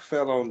 but I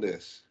fell on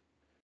this.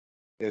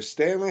 If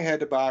Stanley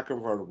had to buy a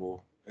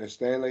convertible and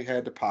Stanley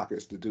had the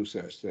pockets to do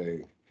such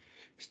thing,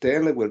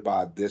 Stanley would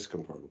buy this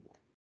convertible.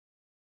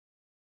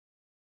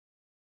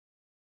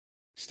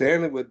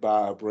 Stanley would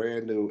buy a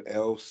brand new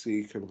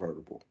LC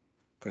convertible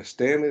because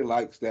Stanley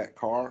likes that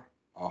car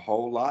a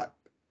whole lot.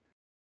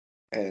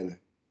 And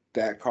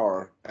that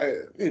car,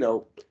 it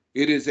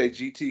is a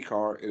GT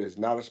car. It is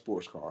not a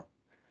sports car.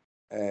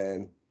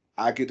 And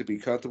I get to be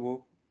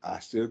comfortable. I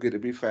still get to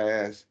be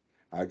fast.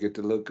 I get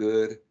to look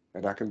good.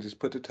 And I can just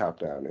put the top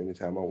down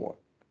anytime I want.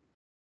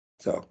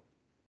 So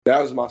that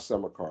was my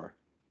summer car.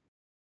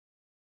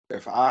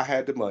 If I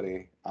had the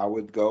money, I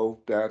would go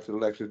down to the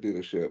Lexus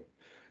dealership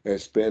and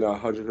spend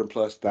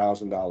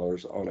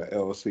 $100,000+ on an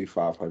LC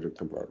 500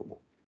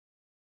 convertible.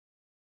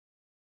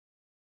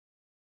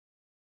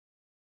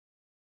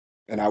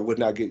 And I would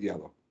not get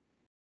yellow.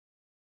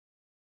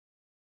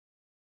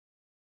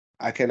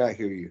 I cannot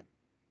hear you.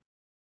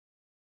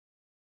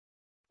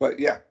 But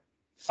yeah.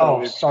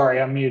 Oh, sorry,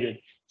 I'm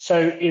muted.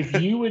 So if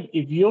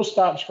you'll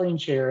stop screen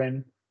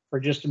sharing for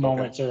just a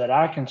moment so that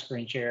I can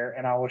screen share,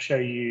 and I will show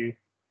you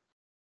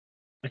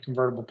a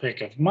convertible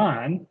pic of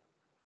mine.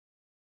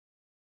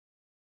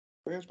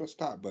 Where's my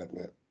stop button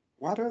at?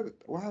 Why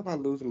am I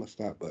losing my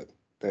stop button?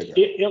 There you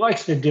go. It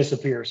likes to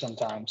disappear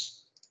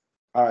sometimes.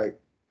 All right,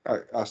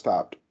 I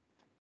stopped.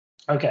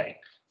 Okay,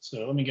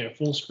 so let me get a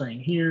full screen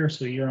here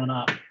so you're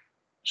not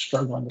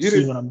struggling to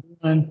see what I'm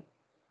doing.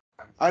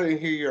 I didn't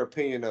hear your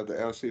opinion of the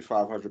LC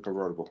 500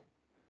 convertible.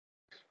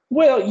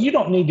 Well, you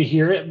don't need to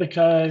hear it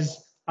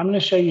because I'm going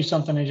to show you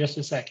something in just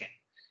a second.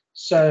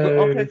 So,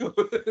 Okay,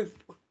 good.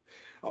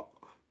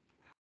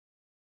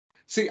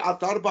 See, I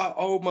thought about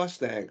old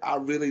Mustang. I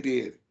really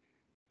did.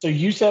 So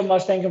you said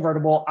Mustang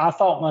convertible. I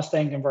thought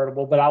Mustang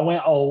convertible, but I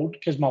went old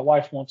because my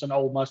wife wants an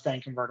old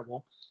Mustang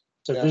convertible.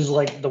 So this is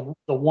like the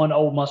one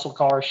old muscle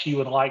car she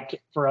would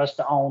like for us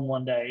to own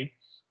one day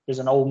is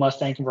an old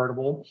Mustang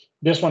convertible.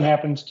 This one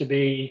happens to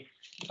be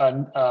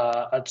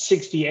a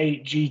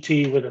 68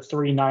 GT with a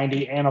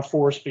 390 and a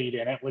 4-speed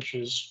in it, which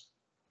is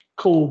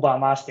cool by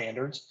my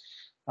standards.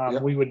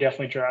 We would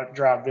definitely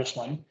drive this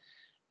one.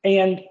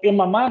 And in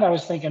my mind, I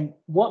was thinking,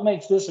 what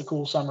makes this a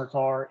cool summer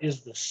car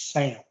is the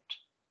sound,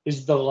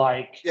 is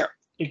the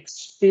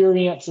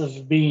experience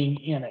of being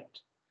in it,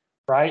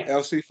 right?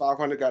 LC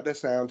 500 got that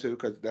sound too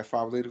because that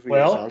 5-liter V8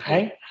 well, sounds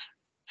good.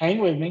 Hang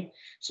with me.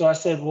 So I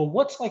said, well,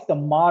 what's like the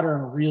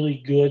modern,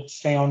 really good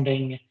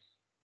sounding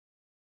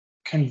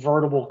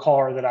convertible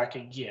car that I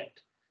could get?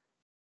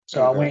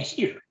 So I went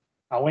here.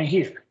 I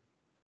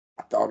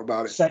thought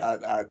about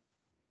it.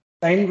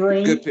 Same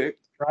green, good pick.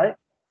 Right?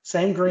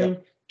 Same green.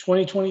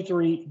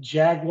 2023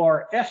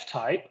 Jaguar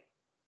F-Type.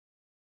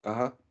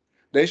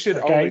 They should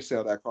only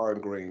sell that car in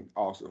green,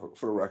 also,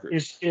 for the record.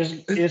 This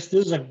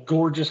is a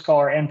gorgeous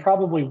car and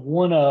probably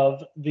one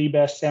of the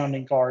best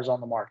sounding cars on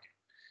the market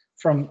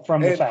from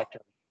the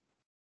factory.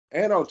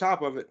 And on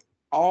top of it,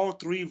 all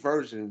 3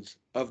 versions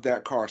of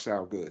that car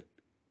sound good.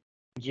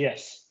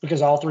 Yes,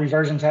 because all 3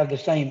 versions have the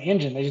same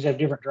engine. They just have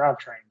different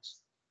drivetrains.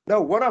 No,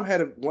 one of them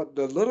had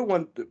the little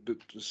one, the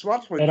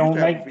smallest one. They don't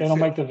make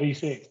the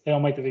V6. They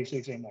don't make the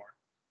V6 anymore.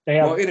 They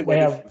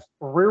have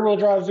rear-wheel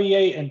drive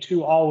V8 and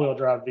 2 all-wheel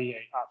drive V8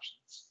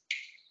 options.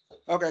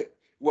 Okay,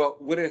 well,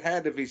 when it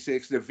had the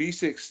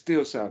V6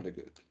 still sounded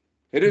good.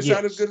 It didn't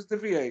sound as good as the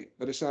V8,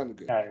 but it sounded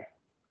good. I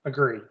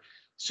agree.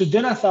 So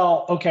then I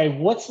thought, okay,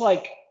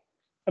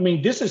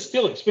 this is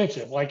still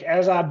expensive. Like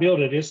as I built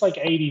it, it's like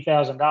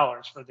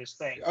 $80,000 for this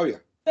thing. Oh yeah.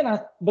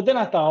 But then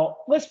I thought,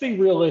 let's be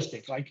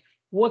realistic. Like,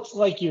 what's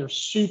like your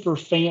super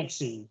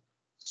fancy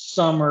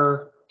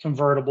summer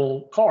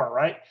convertible car,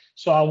 right?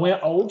 So I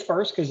went old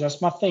first because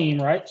that's my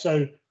theme, right?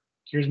 So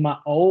here's my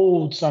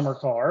old summer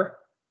car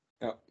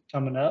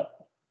coming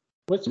up.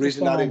 The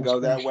reason I didn't go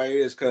that way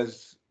is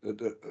because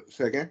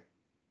say again?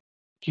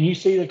 Can you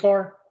see the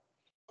car?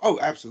 Oh,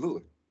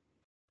 absolutely.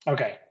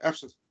 Okay.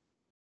 Absolutely.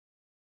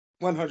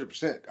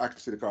 100%. I can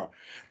see the car.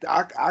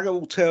 I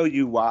will tell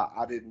you why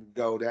I didn't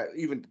go that.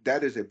 Even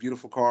that is a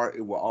beautiful car.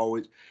 It will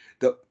always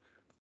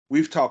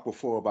we've talked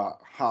before about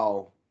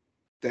how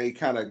they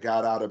kind of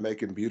got out of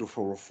making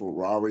beautiful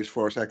Ferraris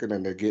for a second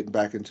and they're getting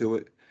back into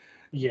it.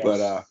 Yes.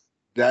 But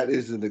that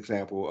is an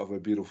example of a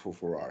beautiful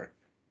Ferrari.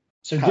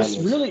 So this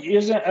really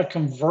isn't a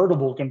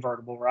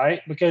convertible,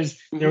 right? Because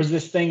there was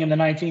this thing in the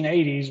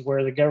 1980s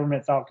where the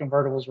government thought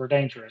convertibles were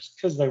dangerous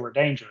because they were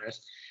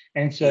dangerous.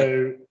 And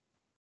so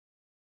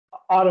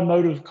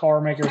automotive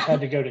car makers had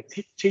to go to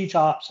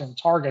T-tops and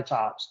Targa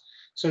tops.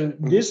 So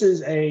this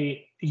is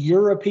a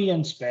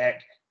European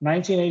spec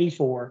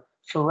 1984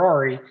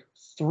 Ferrari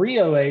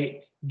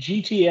 308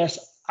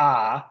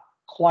 GTSI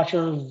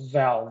Quattro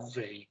Valve,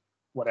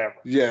 whatever.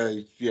 Yeah,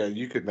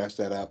 you could mess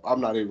that up.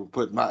 I'm not even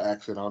putting my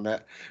accent on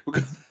that.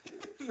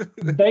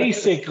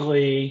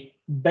 Basically,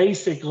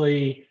 this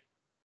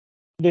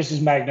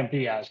is Magnum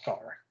PI's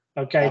car.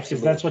 Okay, because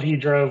Absolutely. that's what he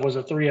drove was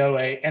a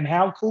 308. And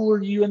how cool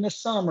are you in the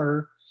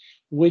summer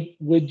with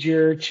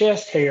your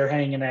chest hair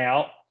hanging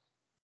out,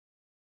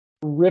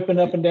 ripping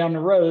up and down the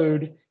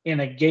road in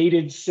a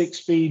gated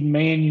 6-speed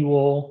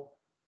manual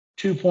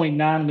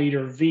 2.9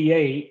 liter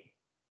V8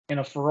 in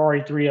a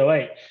Ferrari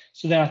 308?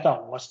 So then I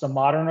thought, what's the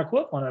modern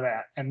equivalent of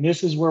that? And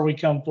this is where we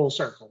come full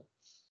circle,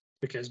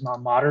 because my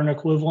modern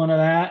equivalent of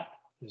that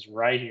is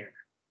right here.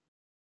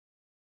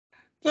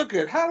 Look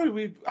at how did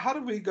we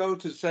go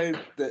to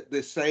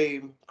the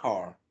same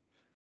car?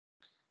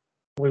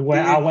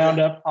 I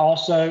wound up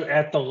also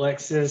at the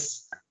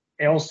Lexus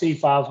LC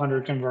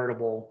 500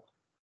 convertible,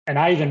 and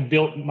I even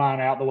built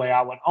mine out the way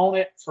I would own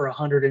it for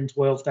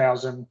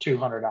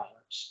 $112,200.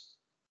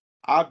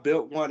 I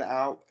built one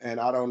out, and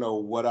I don't know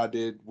what I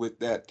did with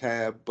that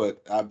tab,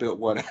 but I built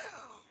one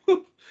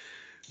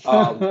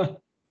out.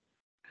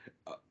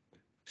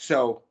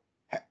 So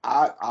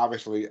I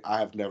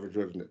have never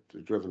driven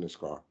this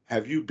car.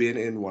 Have you been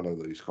in one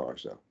of these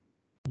cars though?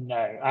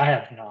 No, I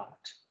have not.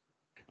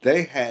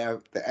 They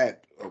have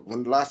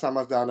when the last time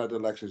I was down at the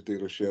Lexus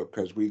dealership,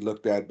 because we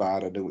looked at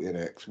buying a new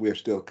NX. We're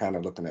still kind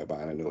of looking at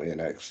buying a new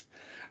NX.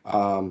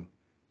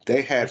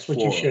 They had That's what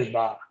you should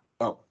buy.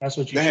 Oh, that's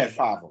what you they should had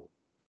five of them.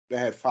 They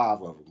had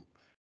five of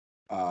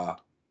them.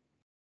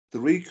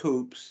 3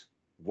 coupes,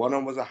 one of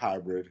them was a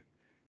hybrid,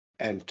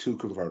 and 2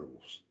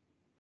 convertibles.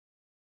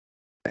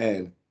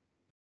 And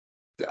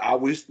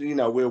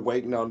we're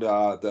waiting on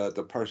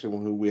the person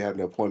who we had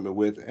an appointment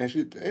with,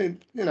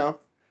 and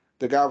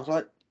the guy was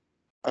like,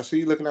 I see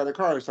you looking at the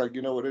car. It's like,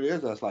 you know what it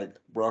is? I was like,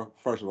 bro,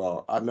 first of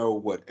all, I know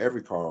what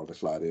every car on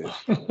this lot is.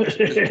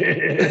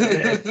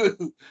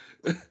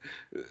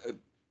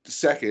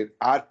 Second,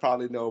 I'd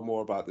probably know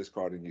more about this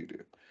car than you do.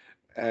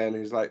 And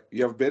he's like,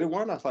 you ever been in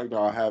one? I was like,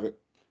 no, I haven't.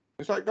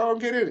 It's like, go and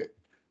get in it.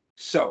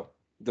 So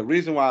the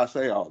reason why I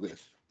say all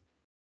this,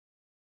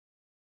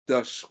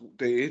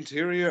 the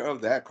interior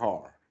of that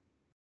car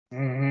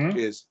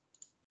is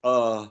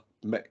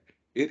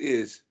it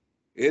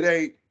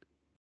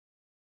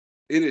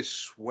is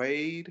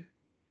suede,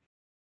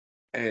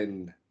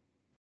 and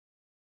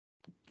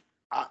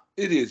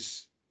it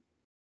is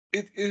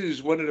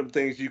one of them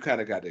things you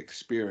kind of got to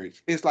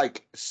experience. It's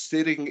like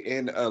sitting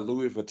in a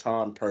Louis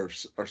Vuitton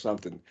purse or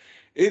something.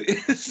 It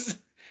is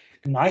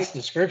nice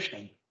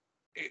description.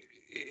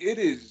 It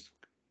is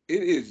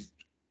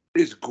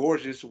it's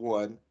gorgeous.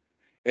 One,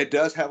 it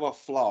does have a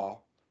flaw,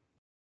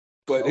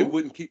 but it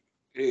wouldn't keep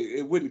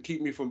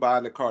me from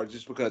buying the car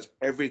just because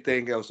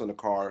everything else on the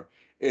car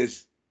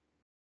is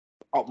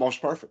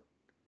almost perfect.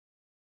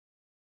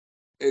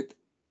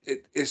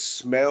 It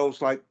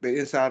smells like the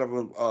inside of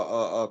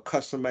a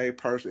custom made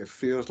purse. It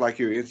feels like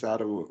you're inside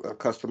of a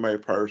custom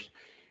made purse.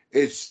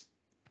 It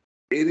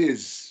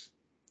is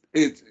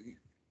it.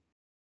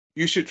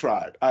 You should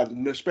try it.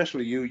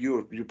 Especially you.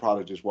 You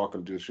probably just walk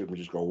into the ship and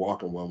just go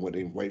walk in one. Wouldn't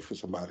even wait for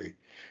somebody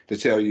to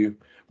tell you.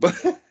 But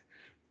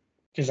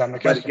because I'm the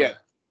customer.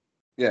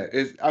 Yeah.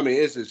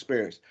 It's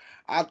experience.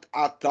 I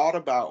thought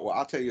about. Well,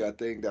 I'll tell you a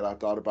thing that I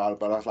thought about,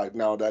 but I was like,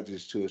 no, that's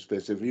just too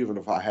expensive. Even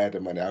if I had the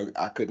money,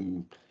 I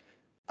couldn't.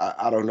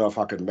 I don't know if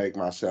I could make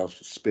myself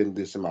spend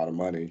this amount of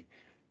money,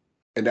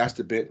 and that's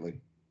the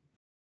Bentley.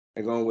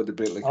 And going with the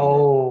Bentley.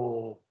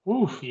 Oh,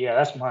 oof, yeah,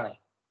 that's money.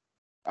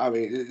 I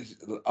mean, it's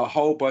a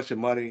whole bunch of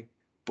money,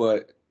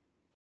 but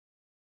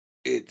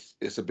it's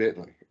a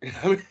Bentley.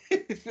 I mean,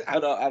 I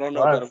don't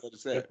know better way to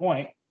say it. Good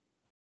point.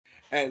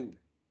 And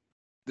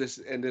this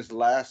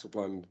last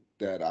one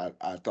that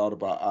I thought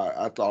about,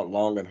 I thought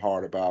long and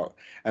hard about,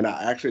 and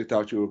I actually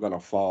thought you were gonna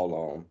fall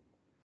on,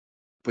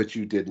 but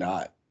you did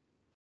not.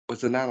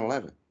 Was the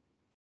 911?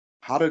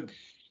 How did?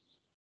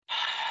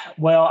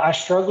 Well, I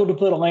struggled to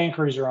put a Land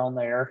Cruiser on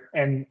there,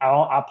 and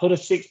I put a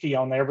 60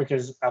 on there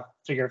because I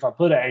figured if I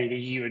put an 80,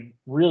 you would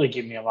really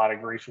give me a lot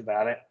of grief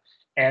about it.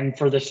 And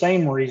for the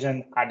same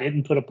reason, I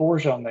didn't put a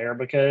Porsche on there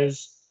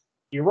because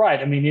you're right.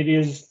 I mean, it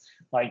is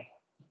like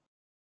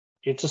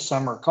it's a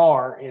summer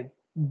car.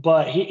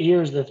 But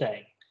here's the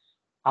thing: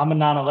 I'm a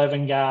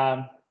 911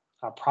 guy.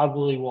 I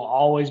probably will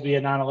always be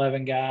a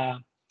 911 guy.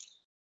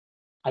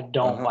 I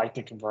don't like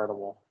the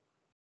convertible.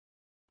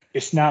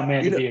 It's not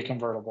meant to be a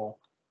convertible.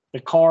 The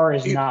car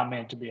is not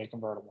meant to be a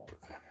convertible.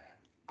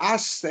 I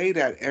say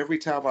that every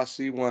time I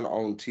see one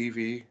on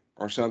TV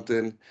or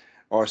something,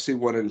 or see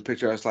one in the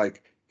picture, it's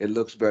like, it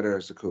looks better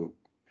as a coupe.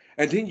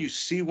 And then you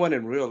see one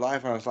in real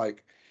life, and I was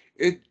like,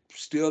 it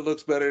still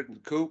looks better than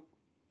the coupe.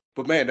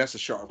 But man, that's a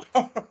sharp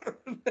car.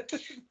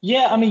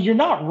 Yeah, I mean, you're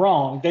not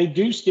wrong. They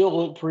do still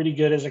look pretty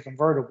good as a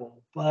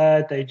convertible,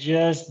 but they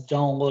just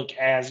don't look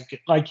as good.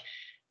 Like,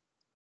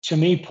 to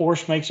me,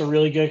 Porsche makes a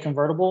really good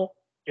convertible.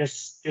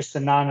 It's the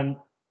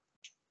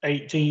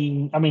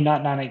 918. I mean,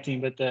 not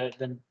 918, but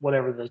the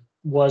whatever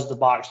was the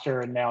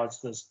Boxster, and now it's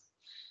this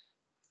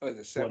Was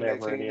it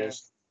whatever it 718 now?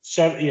 is.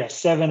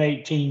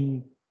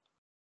 718.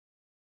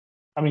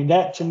 I mean,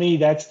 that to me,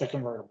 that's the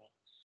convertible.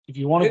 If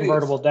you want a It is.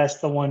 convertible, that's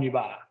the one you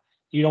buy.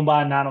 You don't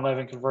buy a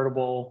 911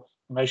 convertible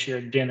unless you're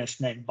a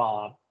dentist named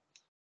Bob.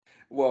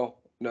 Well,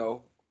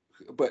 no,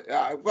 but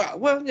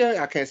yeah,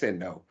 I can't say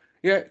no.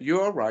 Yeah,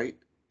 you're right.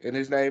 And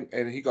his name,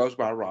 and he goes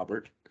by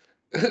Robert.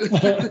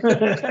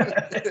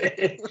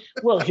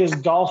 Well, his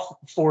golf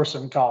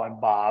foursome call him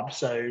Bob,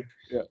 so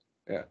Yeah,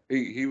 yeah.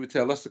 He would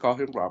tell us to call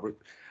him Robert.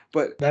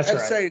 But that's right.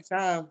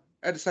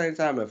 at the same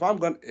time, if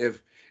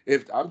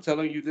I'm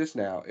telling you this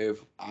now,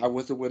 if I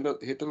was to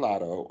hit the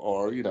lotto,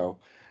 or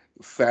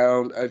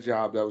found a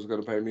job that was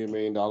going to pay me $1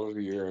 million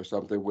a year or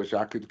something, which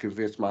I could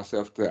convince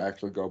myself to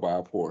actually go buy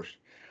a Porsche,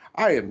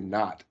 I am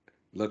not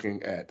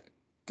looking at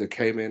the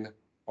Cayman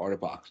or the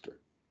Boxster.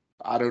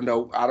 I don't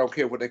know. I don't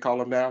care what they call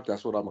them now.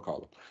 That's what I'm gonna call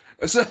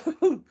them. So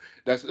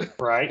that's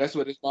Right. that's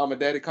what his mom and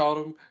daddy called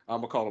him.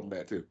 I'm gonna call them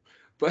that too.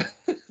 But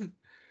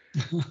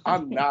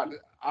I'm not.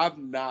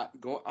 I'm not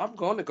going. I'm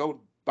going to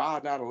go buy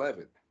a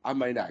 911. I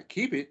may not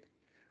keep it,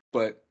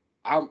 but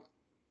I'm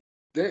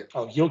there.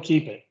 Oh, you'll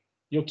keep it.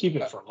 You'll keep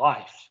it for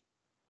life.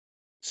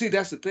 See,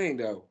 that's the thing,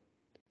 though.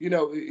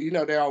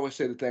 They always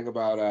say the thing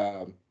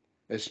about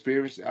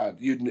experience.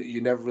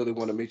 You never really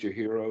want to meet your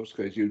heroes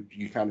because you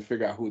kind of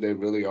figure out who they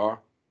really are.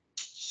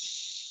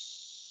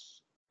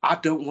 I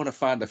don't want to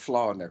find a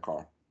flaw in their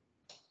car.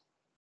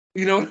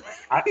 You know what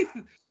I, I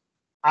mean?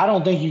 I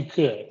don't think you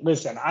could.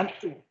 Listen,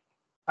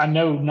 I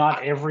know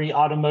not every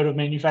automotive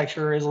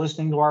manufacturer is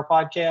listening to our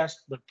podcast,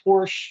 but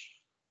Porsche,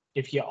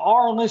 if you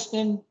are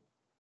listening,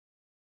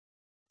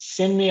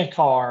 send me a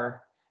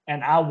car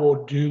and I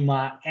will do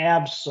my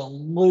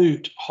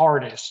absolute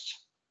hardest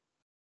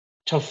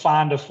to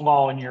find a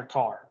flaw in your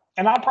car.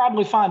 And I'll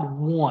probably find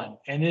one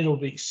and it'll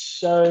be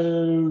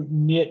so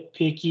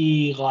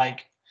nitpicky,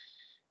 like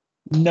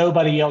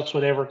nobody else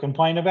would ever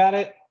complain about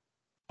it.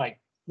 Like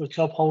the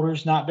cup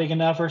holder's not big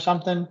enough or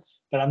something.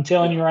 But I'm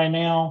telling Yeah, you right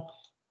now,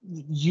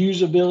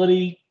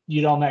 usability,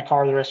 you'd own that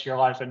car the rest of your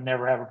life and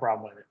never have a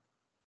problem with it.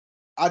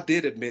 I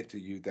did admit to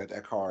you that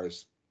that car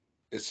is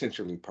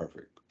essentially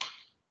perfect.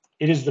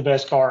 It is the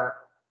best car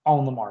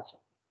on the market.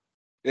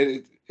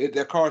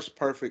 That car is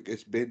perfect.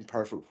 It's been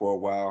perfect for a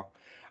while.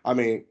 I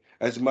mean,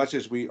 as much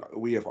as we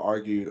have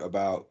argued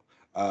about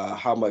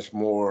how much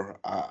more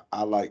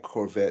I like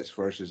Corvettes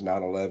versus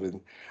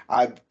 911,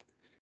 I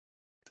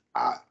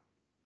I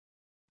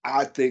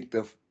I think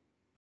the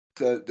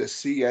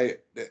C8,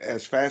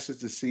 as fast as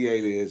the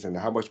C8 is and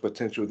how much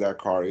potential that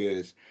car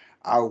is,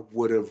 I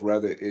would have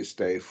rather it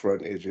stay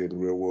front engine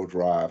rear wheel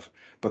drive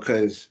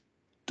because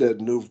the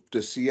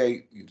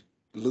C8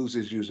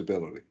 loses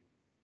usability.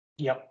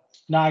 Yep.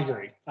 No, I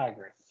agree. I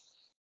agree.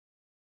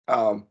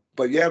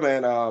 But yeah,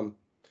 man.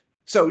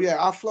 So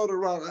yeah, I floated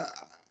around.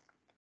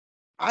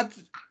 I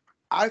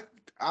I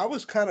I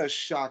was kind of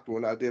shocked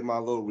when I did my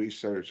little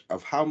research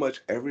of how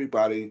much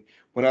everybody.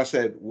 When I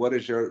said, "What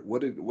is your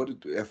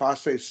if I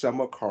say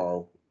summer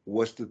car,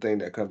 what's the thing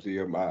that comes to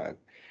your mind?"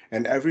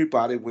 And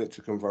everybody went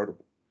to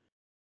convertible.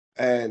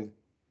 And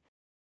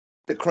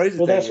the crazy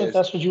Well, thing is,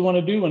 that's what you want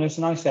to do when it's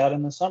nice out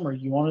in the summer.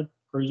 You want to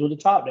cruise with the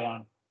top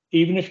down,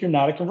 even if you're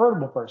not a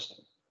convertible person.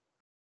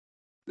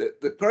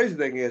 the crazy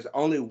thing is,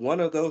 only one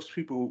of those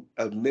people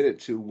admitted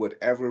to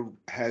whatever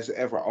has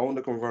ever owned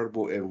a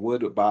convertible and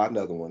would buy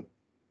another one.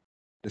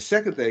 The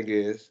second thing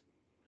is,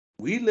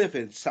 we live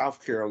in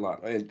South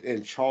Carolina,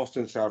 in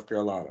Charleston, South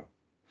Carolina.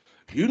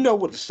 You know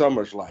what the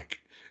summer's like.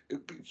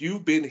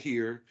 You've been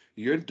here.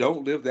 You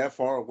don't live that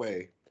far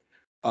away.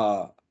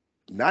 Uh,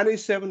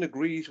 97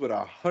 degrees with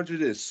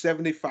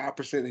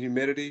 175%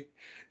 humidity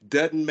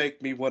doesn't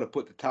make me want to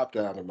put the top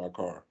down in my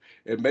car.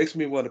 It makes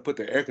me want to put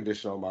the air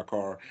conditioner on my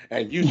car.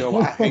 And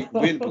I hate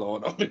wind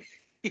blowing on me.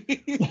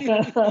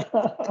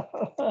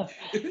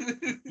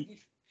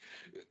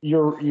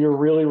 You're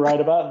really right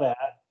about that.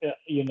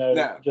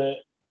 Now,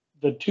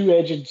 The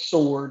two-edged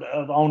sword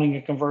of owning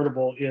a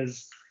convertible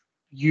is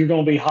you're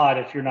going to be hot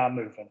if you're not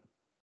moving.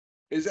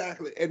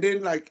 exactly. And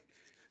then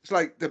it's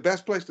like the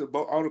best place to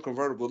own a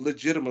convertible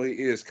legitimately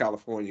is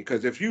California.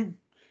 Because if you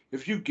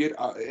get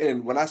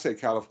and when I say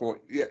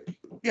California,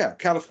 yeah,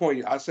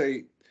 California, I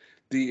say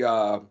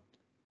the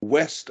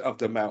west of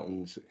the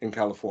mountains in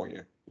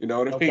California. You know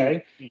what I mean?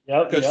 Okay.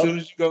 Yep. Because as soon Yep.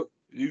 as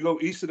you go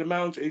east of the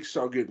mountains, it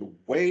start getting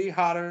way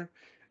hotter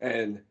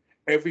and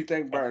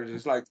everything burns.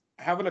 It's like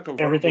having a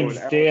convertible in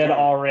Everything's dead Arizona.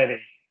 already.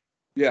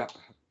 Yeah,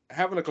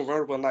 having a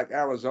convertible in like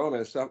Arizona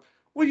and stuff.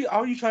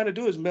 All you trying to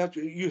do is melt.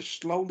 You're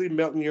slowly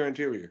melting your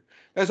interior.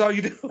 That's all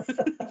you do.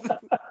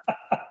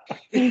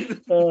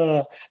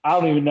 I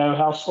don't even know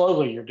how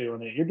slowly you're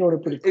doing it. You're doing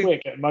it pretty It-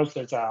 quick at most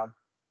of the time.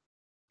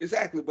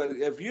 exactly. But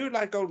if you're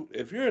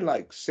in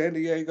like San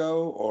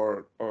Diego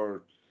or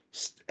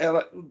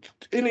LA,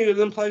 any of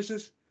them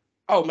places,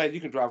 oh man, you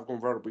can drive a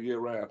convertible year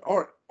round.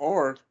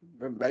 Or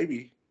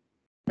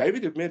maybe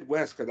the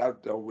Midwest, because I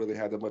don't really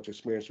have that much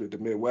experience with the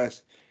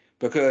Midwest.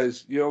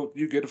 Because you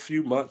get a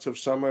few months of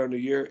summer in the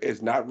year.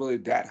 It's not really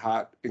that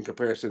hot in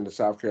comparison to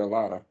South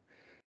Carolina.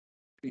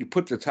 you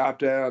put the top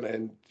down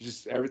and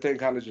just everything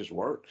kind of just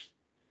works.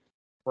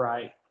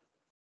 Right.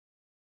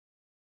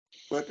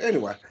 But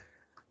anyway,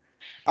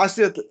 I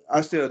still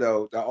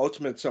though the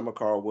ultimate summer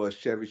car was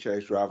Chevy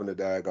Chase driving the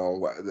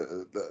daggone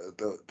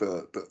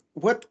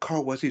what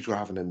car was he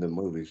driving in the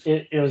movies?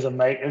 It was a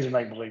make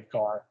believe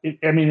car.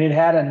 I mean, it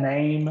had a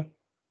name,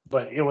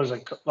 but it was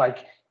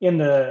like in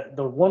the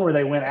one where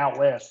they went out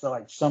west, the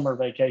like summer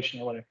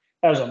vacation or whatever.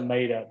 That was a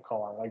made up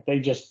car. Like they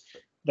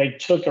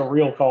took a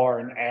real car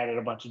and added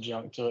a bunch of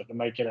junk to it to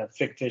make it a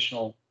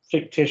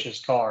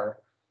fictitious car.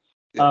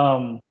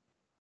 Yeah.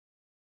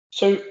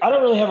 So I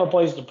don't really have a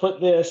place to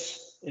put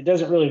this. It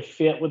doesn't really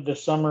fit with the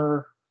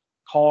summer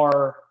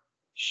car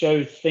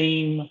show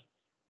theme,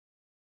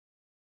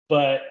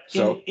 but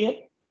So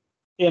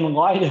in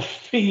light of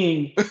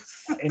being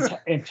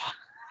ent-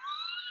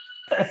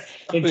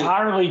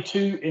 entirely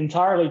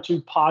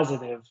too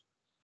positive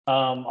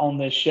on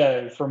this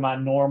show for my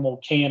normal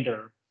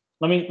candor,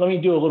 let me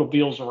do a little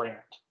Beals rant.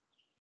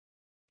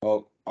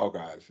 oh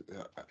guys,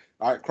 yeah.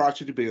 All right,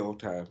 crotchety Bill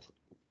time.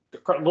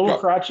 Little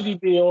crotchety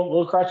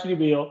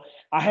Bill.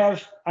 I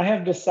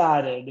have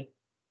decided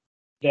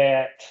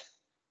that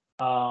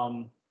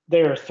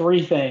there are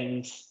three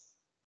things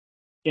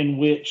in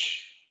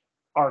which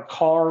are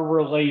car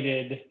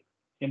related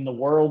in the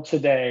world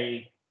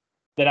today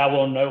that I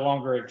will no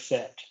longer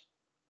accept.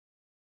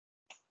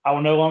 I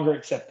will no longer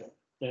accept them.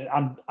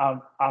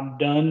 I'm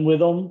done with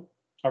them.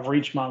 I've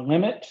reached my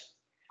limit,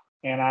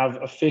 and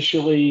I've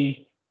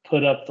officially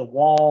put up the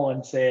wall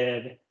and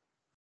said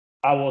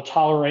I will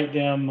tolerate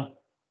them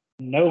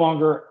no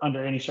longer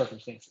under any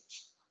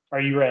circumstances.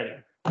 Are you ready?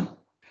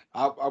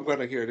 I'm going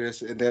to hear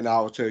this, and then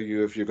I'll tell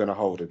you if you're going to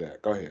hold it there.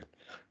 Go ahead.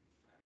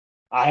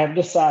 I have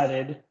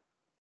decided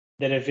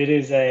that if it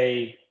is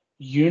a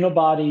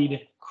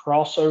unibodied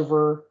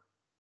crossover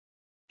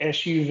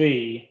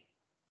SUV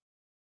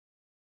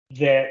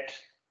that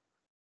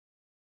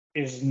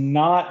is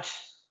not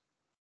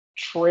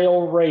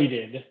trail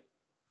rated,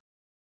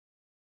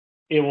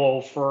 it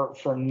will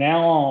from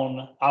now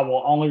on I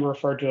will only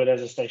refer to it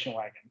as a station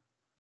wagon.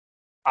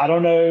 I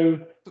don't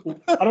know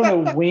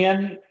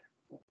when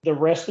the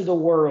rest of the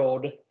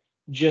world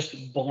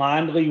just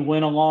blindly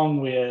went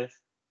along with,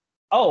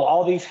 oh,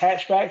 all these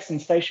hatchbacks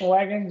and station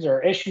wagons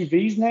are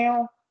SUVs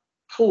now.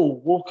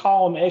 Cool, we'll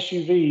call them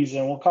SUVs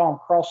and we'll call them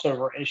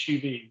crossover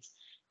SUVs.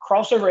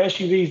 Crossover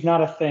SUV is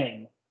not a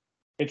thing.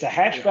 It's a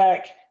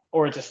hatchback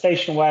or it's a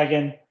station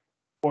wagon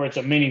or it's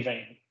a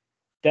minivan.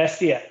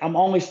 That's it. I'm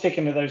only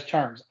sticking to those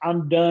terms.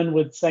 I'm done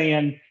with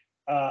saying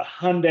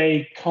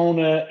Hyundai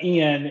Kona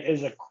N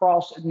is a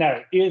cross.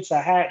 No, it's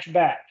a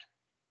hatchback.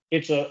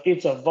 It's a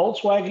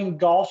Volkswagen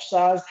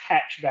Golf-sized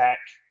hatchback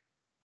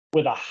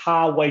with a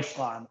high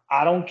waistline.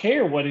 I don't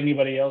care what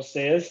anybody else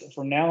says.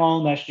 From now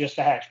on, that's just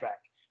a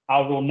hatchback. I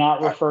will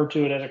not refer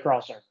to it as a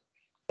crossover.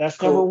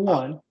 That's number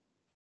one.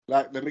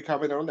 Let me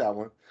comment on that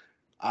one.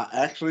 I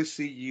actually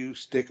see you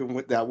sticking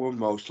with that one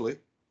mostly.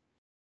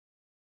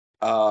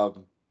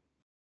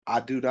 I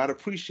do not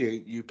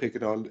appreciate you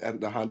picking on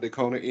the Hyundai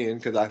Kona N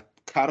because I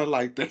kind of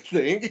like that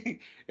thing,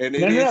 and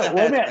it is a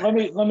Wait a hatchback.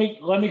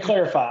 minute. Let me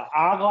clarify.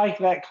 I like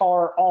that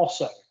car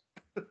also.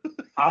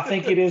 I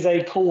think it is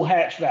a cool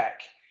hatchback,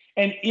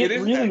 and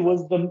it really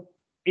was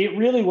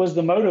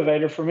the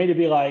motivator for me to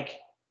be like,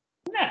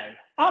 no,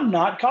 I'm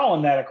not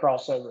calling that a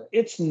crossover.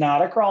 It's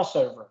not a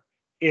crossover.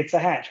 It's a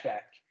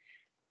hatchback.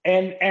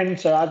 And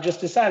so I've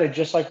just decided,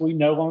 just like we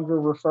no longer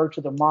refer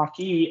to the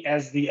Mach-E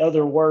as the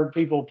other word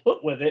people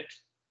put with it.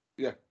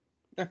 Yeah.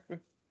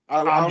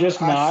 I'm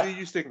just not. I see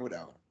you sticking with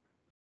that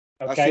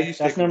one. Okay,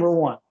 that's number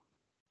one.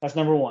 That's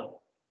number one.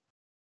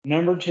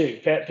 Number two,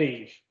 pet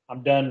peeve,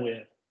 I'm done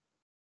with.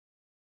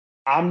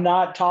 I'm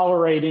not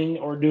tolerating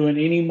or doing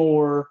any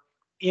more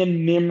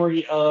in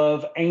memory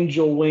of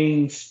angel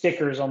wing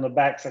stickers on the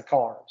backs of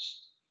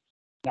cars.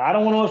 Now, I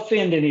don't want to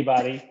offend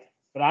anybody,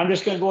 but I'm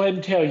just going to go ahead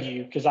and tell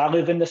you, because I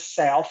live in the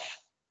South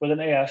with an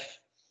F.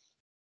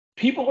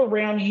 People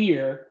around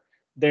here,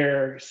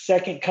 their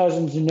second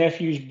cousin's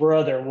nephew's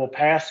brother will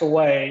pass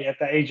away at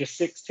the age of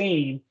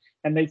 16,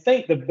 and they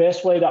think the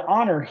best way to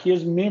honor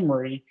his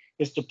memory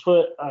is to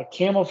put a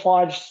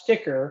camouflage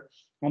sticker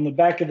on the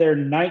back of their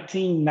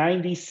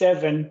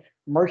 1997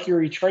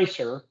 Mercury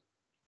Tracer.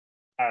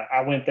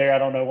 I went there, I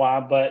don't know why,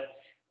 but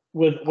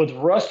with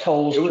rust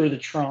holes through the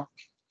trunk.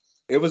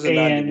 It was a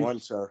 91,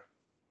 sir.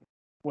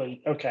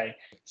 Wait, okay.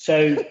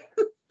 So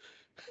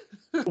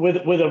with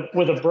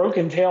a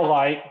broken tail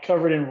light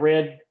covered in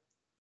red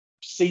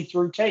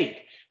see-through tape.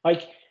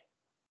 Like,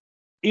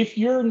 if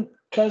your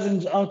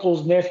cousin's,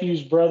 uncle's,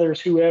 nephew's,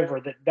 brother's, whoever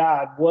that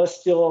died was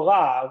still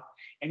alive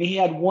and he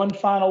had one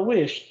final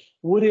wish,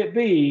 would it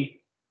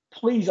be,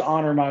 please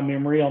honor my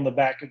memory on the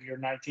back of your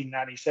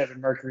 1997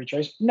 Mercury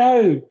Tracer?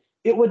 No,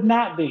 it would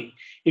not be.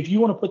 If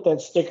you want to put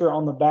that sticker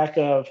on the back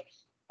of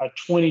a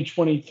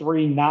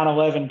 2023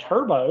 911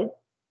 Turbo,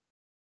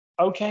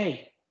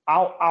 okay,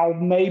 I'll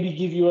maybe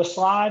give you a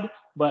slide,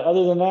 but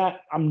other than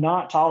that, I'm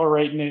not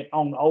tolerating it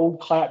on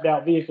old clapped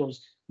out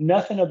vehicles.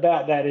 Nothing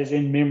about that is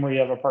in memory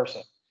of a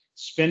person.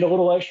 spend a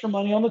little extra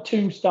money on the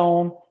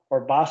tombstone or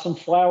buy some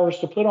flowers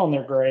to put on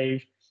their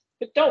grave.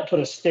 But don't put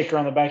a sticker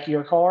on the back of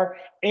your car.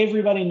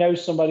 Everybody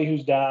knows somebody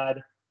who's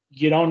died.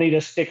 You don't need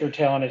a sticker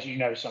telling us you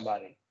know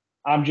somebody.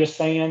 I'm just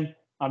saying,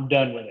 I'm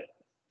done with it.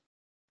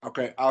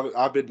 Okay,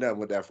 I've been done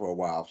with that for a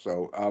while,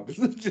 so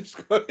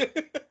just go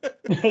ahead.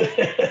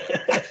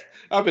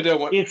 I've been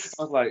done with. it's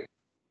I was like,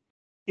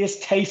 it's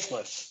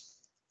tasteless.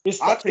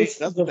 I'll tell you It's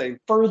another the thing.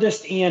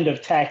 furthest end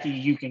of tacky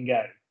you can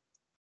go.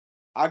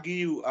 I'll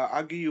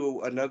give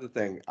you another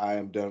thing. I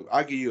am done.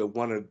 I'll give you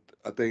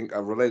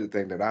a related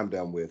thing that I'm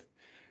done with.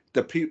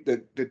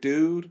 The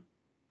dude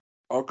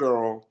or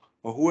girl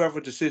or whoever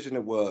decision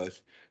it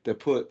was that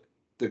put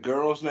the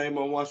girl's name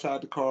on one side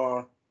of the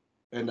car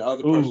and the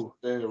other person Ooh,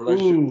 in the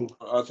relationship ooh,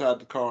 on the other side of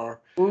the car,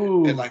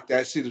 and ooh. like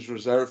that seat is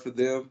reserved for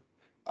them.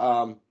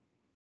 Um,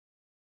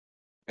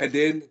 and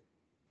then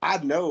I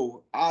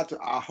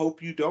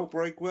hope you don't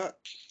break up,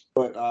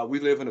 but we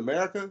live in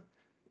America.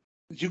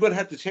 You're gonna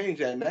have to change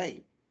that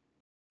name.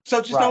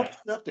 So just don't Right, put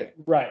it up there.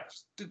 right,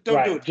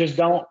 Don't do right. it. Just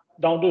don't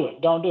do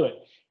it. Don't do it.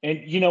 And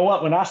you know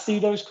what? When I see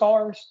those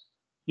cars,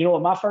 you know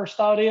what my first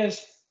thought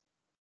is?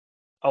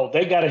 Oh,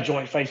 they got a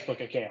joint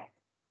Facebook account.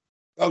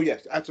 Oh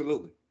yes,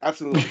 absolutely,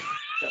 absolutely.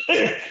 Yep,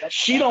 yep,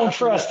 She don't absolutely.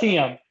 trust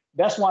him.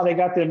 That's why they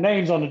got their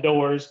names on the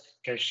doors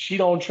because she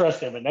don't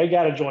trust him, and they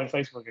got a joint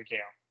Facebook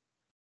account.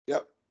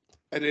 Yep.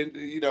 And then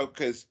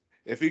because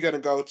if you're gonna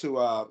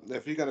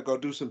go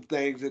do some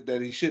things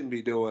that he shouldn't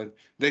be doing,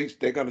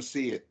 they're gonna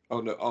see it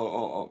on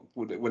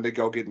when they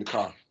go get in the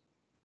car.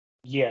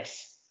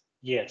 Yes,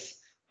 yes.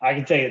 I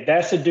can tell you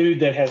that's a dude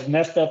that has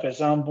messed up at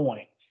some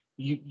point.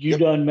 You Yep.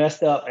 done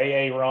messed up,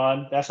 AA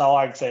Ron. That's all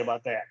I can say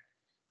about that.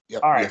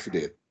 Yep. All right. Yes, it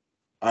did.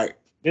 All right.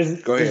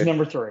 Go This is ahead.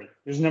 number three.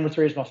 This is number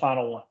three is my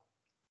final one.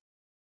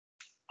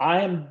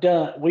 I am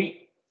done.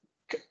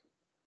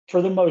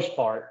 For the most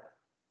part,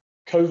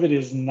 COVID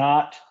is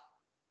not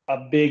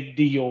a big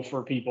deal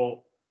for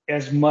people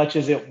as much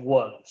as it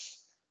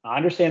was. I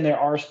understand there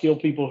are still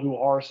people who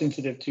are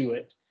sensitive to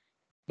it,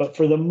 but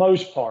for the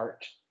most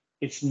part,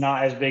 it's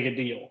not as big a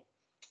deal.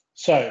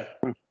 So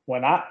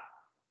when I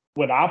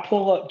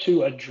pull up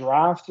to a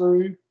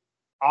drive-through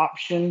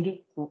optioned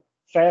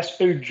fast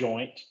food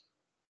joint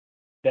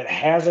that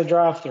has a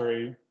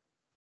drive-through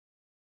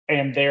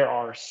and there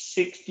are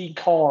 60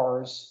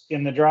 cars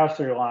in the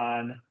drive-through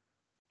line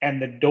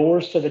and the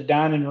doors to the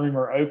dining room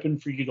are open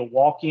for you to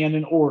walk in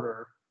and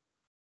order,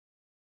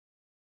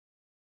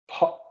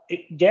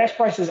 gas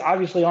prices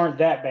obviously aren't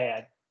that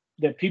bad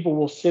that people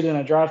will sit in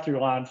a drive-through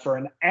line for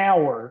an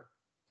hour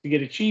to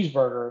get a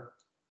cheeseburger.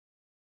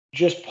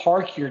 Just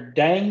park your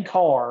dang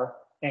car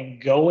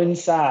and go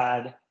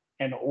inside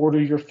and order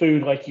your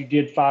food like you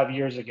did 5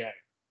 years ago.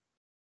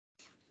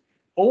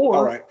 All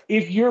Or right.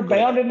 if you're Go ahead.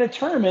 bound and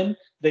determined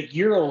that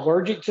you're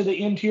allergic to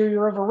the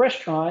interior of a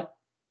restaurant,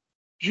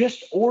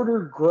 just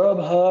order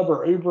Grubhub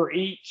or Uber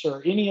Eats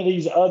or any of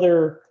these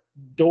other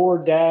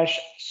DoorDash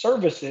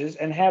services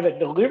and have it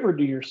delivered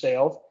to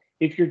yourself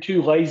if you're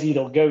too lazy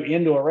to go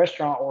into a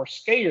restaurant or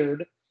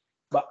scared.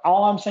 But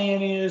all I'm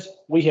saying is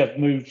we have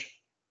moved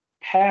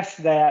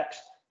past that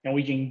and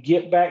we can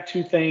get back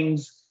to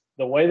things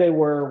the way they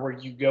were where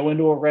you go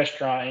into a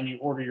restaurant and you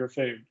order your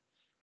food.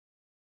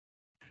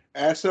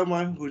 As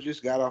someone who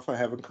just got off of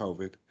having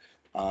COVID,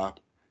 uh,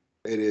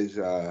 it is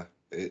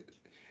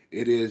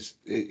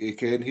it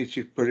can hit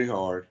you pretty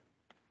hard,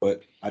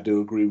 but I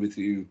do agree with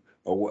you.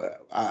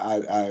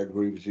 I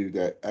agree with you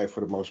that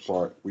for the most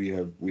part we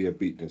have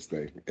beaten this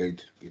thing.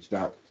 It's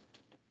not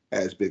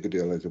as big a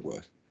deal as it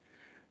was.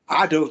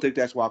 I don't think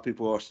that's why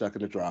people are stuck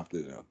in the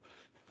drive-through though.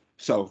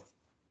 So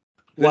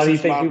Why this do you is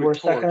think my people are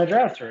stuck in retort. a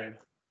drive-through?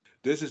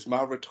 This is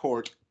my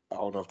retort. I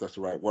don't know if that's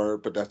the right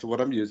word, but that's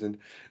what I'm using.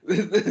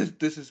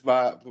 This is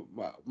my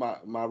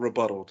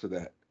rebuttal to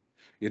that.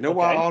 You know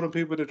why Okay, all the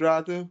people that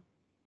drive through?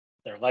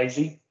 they're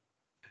lazy.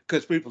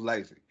 Because people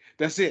lazy.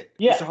 That's it.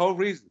 That's Yeah, the whole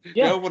reason. They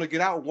yeah, don't want to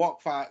get out and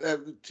walk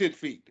 10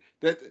 feet.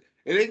 That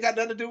it ain't got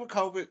nothing to do with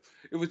COVID.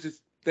 It was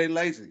just they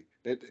lazy.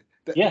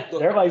 yeah, Look,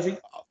 they're lazy.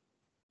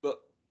 look.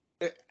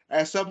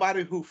 As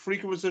somebody who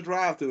frequents a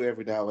drive-through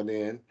every now and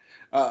then,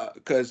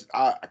 because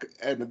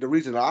and the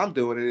reason I'm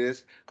doing it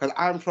is because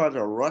I'm trying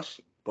to rush,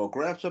 go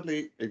grab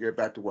something, and get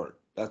back to work.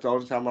 That's the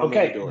only time I'm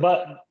really Okay, doing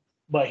it.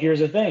 but here's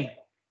the thing.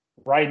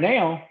 Right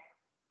now,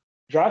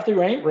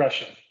 drive-through ain't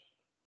rushing.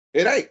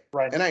 It ain't.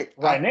 Right, It ain't.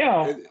 right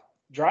now,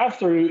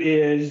 drive-through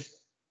is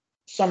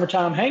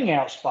summertime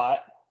hangout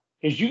spot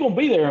because you're gonna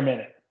be there a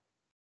minute.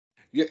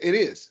 Yeah, it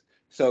is.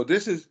 So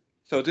this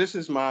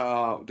is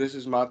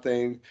my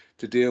thing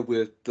to deal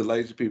with the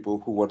lazy people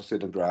who want to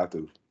sit and drive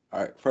through.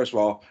 All right. First of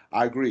all,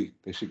 I agree.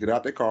 They should get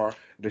out their car.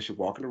 They should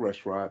walk in the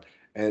restaurant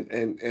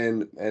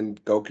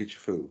and go get your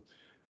food.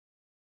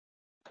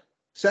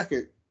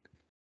 Second,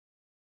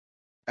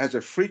 as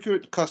a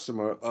frequent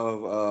customer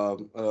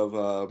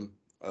um,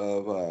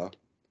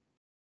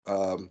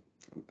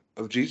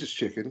 of Jesus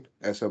Chicken,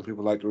 as some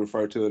people like to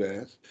refer to it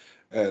as,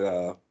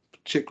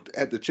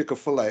 at the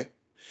Chick-fil-A,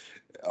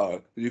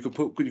 you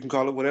can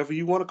call it whatever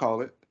you want to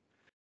call it.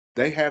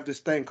 They have this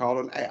thing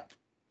called an app.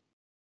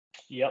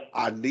 Yep.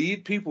 I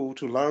need people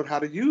to learn how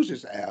to use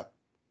this app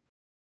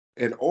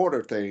and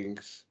order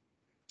things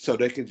so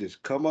they can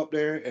just come up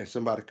there and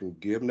somebody can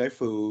give them their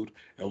food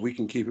and we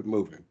can keep it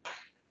moving.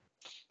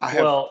 I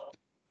have Well,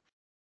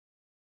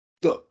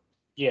 look,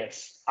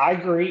 yes, I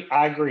agree.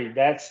 I agree.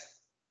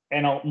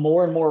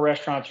 More and more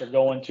restaurants are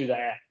going to the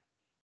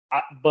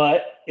app.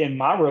 But in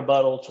my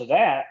rebuttal to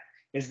that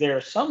is there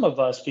are some of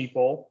us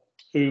people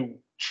who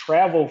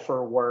travel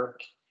for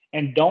work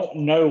and don't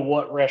know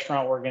what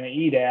restaurant we're going to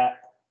eat at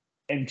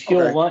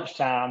until okay,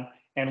 lunchtime,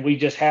 and we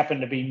just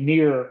happen to be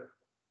near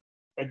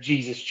a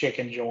Jesus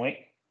chicken joint.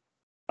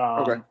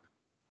 okay. Um,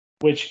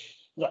 which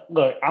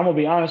look, I'm gonna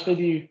be honest with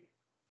you.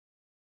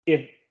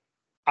 If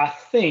I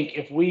think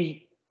if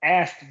we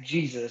asked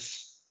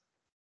Jesus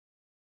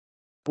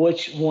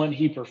which one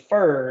he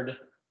preferred,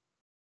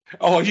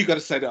 Oh, you gotta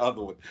say the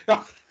other one.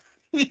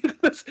 You're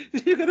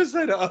gonna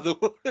say the other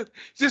one.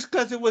 Just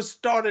because it was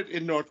started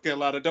in North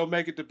Carolina, don't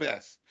make it the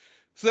best.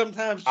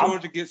 Sometimes I'm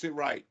Georgia gets it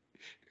right.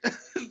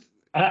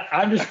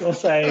 I'm just gonna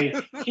say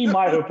he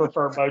might have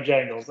preferred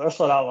Bojangles. That's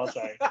what I'm gonna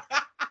say.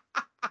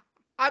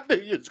 I knew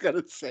you was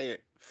gonna say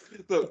it.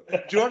 Look,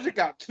 Georgia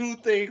got two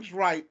things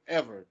right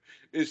ever.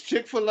 It's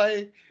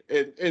Chick-fil-A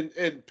and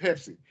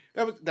Pepsi.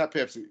 That was not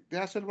Pepsi. Did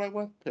I say the right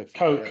one? Pepsi. Yeah,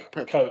 Coke,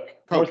 Pepsi. Coke.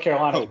 North Coke.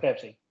 Carolina's Coke.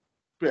 Pepsi.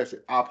 Pepsi.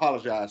 I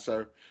apologize,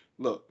 sir.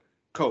 Look,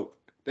 Coke.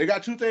 They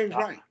got two things I,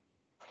 right.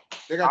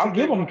 They got two I'll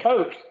give things them right.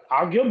 Coke.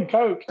 I'll give them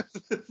Coke.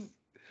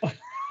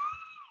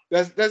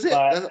 That's it.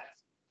 But That's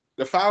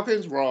the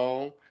Falcons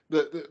wrong.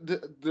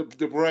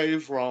 The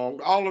Braves wrong.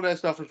 All of that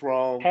stuff is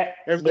wrong.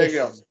 Everything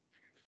else. listen,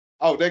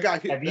 Oh, they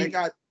got hit. have you?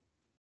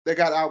 They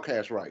got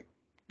Outcast right.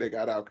 They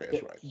got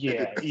Outcast right.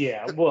 Yeah,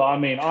 yeah. Well, I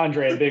mean,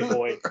 Andre, big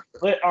boy.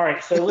 All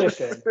right. So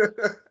listen,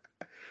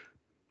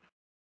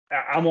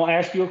 I'm gonna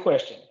ask you a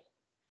question.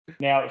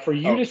 Now, Oh, for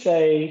you to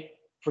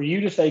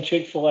say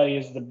Chick-fil-A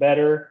is the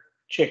better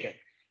chicken,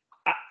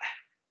 I,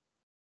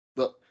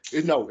 look,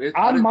 no,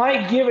 I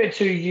might give it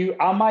to you.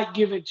 I might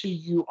give it to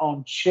you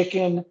on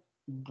chicken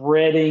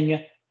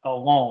breading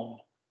alone.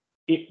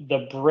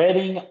 The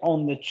breading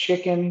on the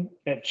chicken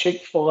at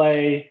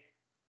Chick-fil-A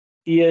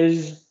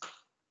is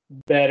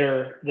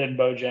better than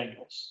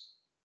Bojangles.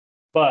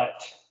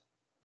 But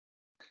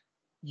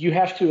you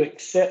have to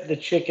accept the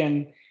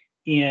chicken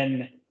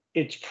in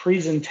its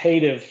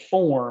presentative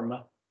form.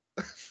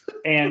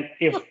 And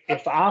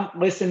if I'm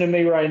listen to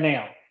me right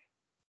now,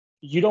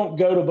 you don't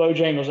go to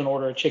Bojangles and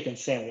order a chicken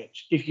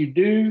sandwich. If you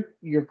do,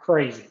 you're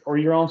crazy or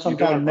you're on you some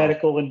kind doing of it wrong.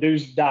 medical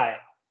induced diet.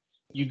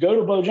 You go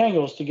to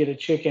Bojangles to get a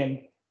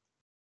chicken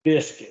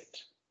biscuit.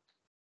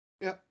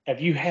 Yeah. Have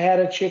you had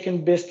a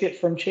chicken biscuit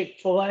from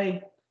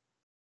Chick-fil-A?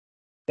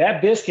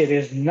 That biscuit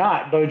is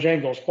not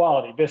Bojangles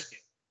quality biscuit.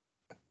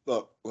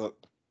 Look.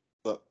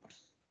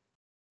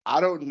 I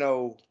don't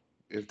know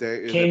if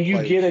there is a Can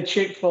you get a place.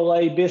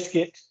 Chick-fil-A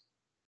biscuit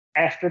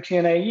after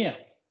 10 a.m.?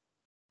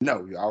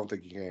 No, I don't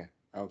think you can.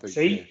 I don't think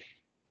you can. See,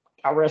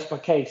 I rest my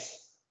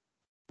case.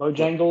 Look,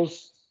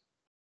 Bojangles,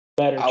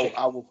 better I, chicken.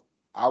 I will.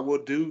 I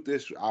will do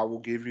this. I will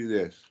give you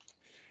this.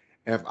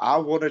 If I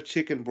want a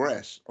chicken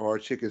breast or a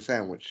chicken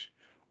sandwich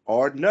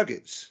or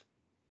nuggets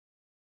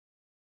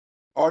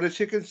or the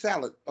chicken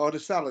salad or the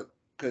salad,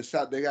 because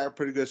they got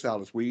pretty good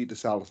salads. We eat the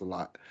salads a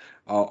lot.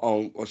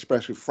 On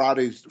especially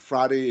Fridays.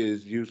 Friday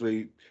is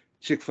usually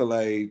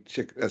Chick-fil-A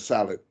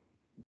salad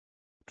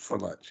for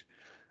lunch.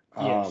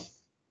 Um, Yes.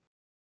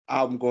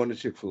 I'm going to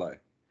Chick-fil-A.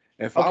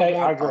 If I Okay,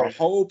 I want a agree.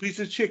 whole piece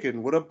of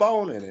chicken with a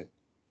bone in it,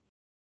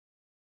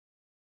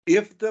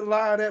 if the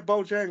line at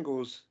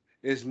Bojangles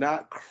is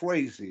not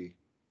crazy,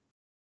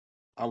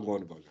 I'm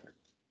going to Bojangles.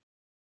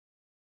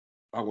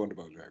 I'm going to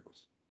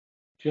Bojangles.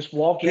 Just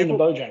walk into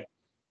People, Bojangles.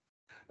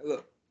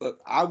 look,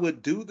 I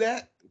would do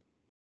that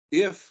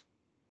if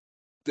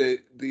the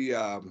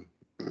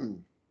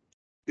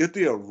if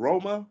the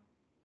aroma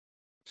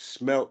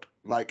smelt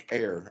like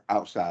air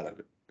outside of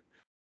it.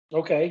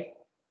 Okay.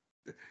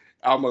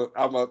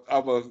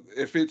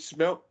 If it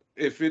smelt,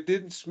 if it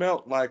didn't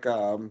smelt like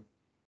I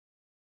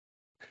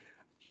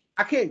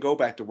can't go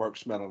back to work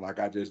smelling like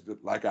I just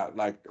I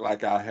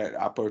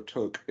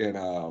partook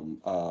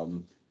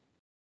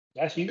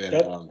That's you. in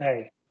That,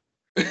 hey,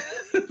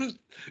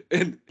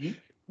 in you,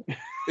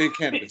 in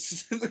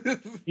cannabis.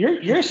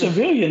 you're a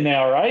civilian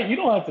now, right? You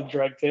don't have to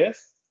drug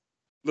test.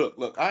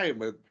 Look, I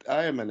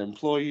am an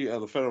employee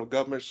of the federal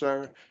government,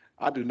 sir.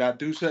 I do not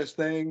do such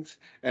things,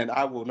 and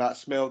I will not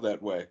smell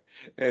that way.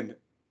 And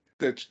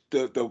the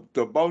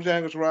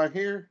Bojangles around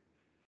here,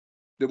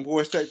 the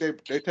boys they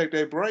take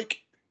their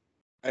break,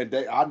 and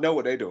they I know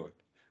what they're doing.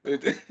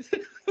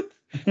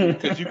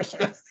 Because you can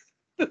smell.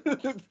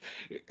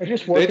 They're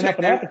just They working up take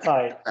an their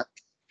appetite.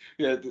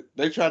 yeah,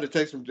 they try to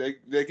take some. They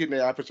getting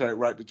their appetite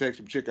right to take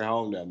some chicken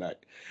home that night.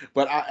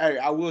 But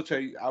I will tell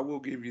you, I will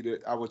give you the.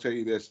 I will tell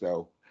you this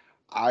though.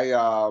 I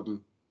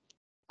um,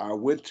 I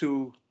went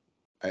to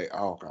a.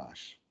 Oh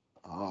gosh,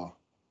 oh,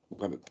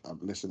 I'm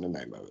missing the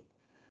name of it.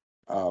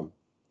 Um,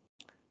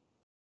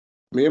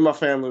 Me and my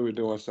family were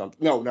doing something.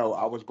 No,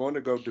 I was going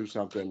to go do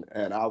something,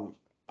 and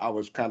I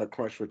was kind of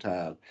crushed for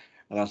time.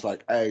 and I was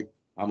like, "Hey,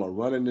 I'm gonna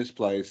run in this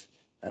place,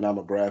 and I'm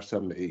gonna grab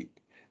something to eat."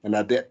 And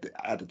I did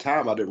at the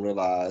time I didn't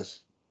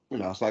realize,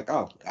 I was like,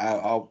 "Oh,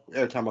 I'll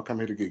every time I come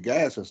here to get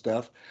gas and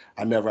stuff,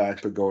 I never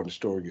actually go in the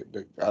store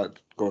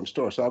go in the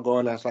store. So I'll go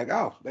in there. It's like,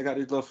 oh, they got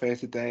these little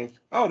fancy things.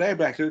 Oh, they're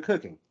actually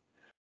cooking.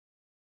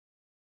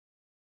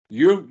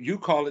 You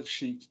call it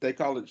sheets. They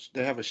call it.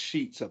 They have a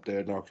sheets up there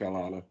in North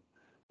Carolina.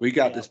 We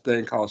got Yeah. this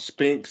thing called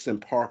Spinks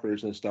and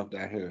Parkers and stuff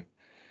down here.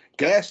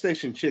 Gas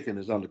station chicken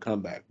is on the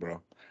comeback,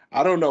 bro.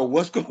 I don't know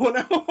what's going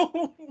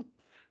on.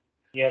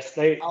 Yes,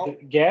 the Out-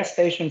 gas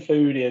station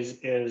food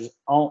is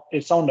on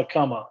it's on the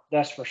come up.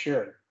 That's for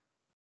sure.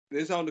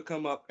 it's on the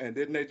come up, and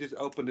then they just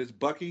opened this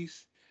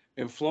Bucky's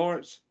in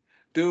Florence,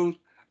 dude.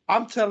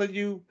 I'm telling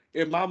you,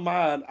 in my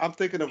mind, I'm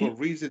thinking of a Pe-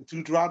 reason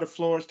to drive to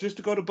Florence just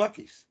to go to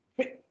Bucky's.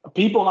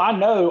 People I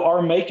know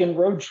are making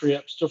road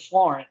trips to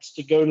Florence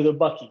to go to the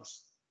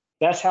Bucky's.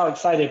 That's how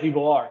excited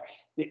people are.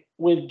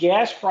 With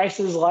gas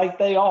prices like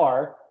they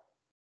are,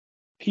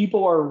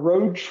 people are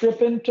road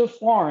tripping to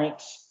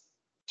Florence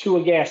to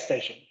a gas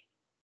station.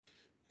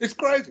 It's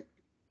crazy.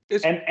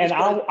 And It's I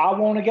crazy. I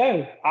want to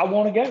go. I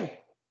want to go.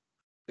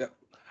 Yeah.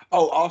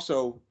 Oh,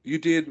 also, you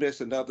did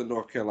miss another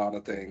North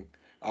Carolina thing.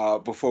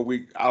 Before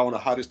I don't know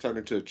how this turned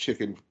into a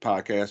chicken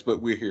podcast,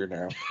 but we're here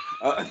now.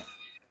 Uh,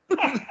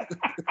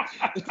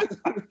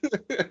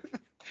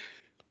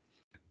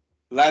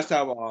 last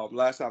time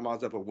I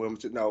was up in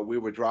Wilmington. No, we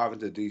were driving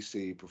to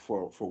DC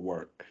before for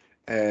work,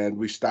 and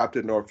we stopped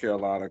in North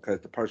Carolina because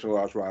the person who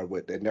I was riding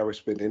with, they never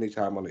spent any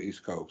time on the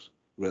East Coast,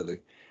 really.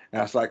 And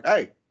I was like,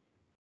 hey,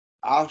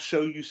 I'll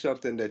show you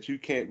something that you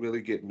can't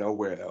really get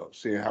nowhere else.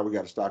 Seeing how we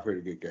got to stop here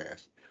to get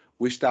gas.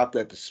 We stopped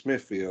at the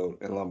Smithfield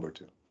in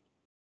Lumberton.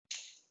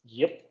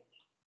 Yep.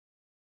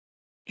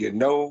 You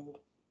know,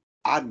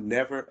 I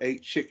never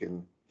ate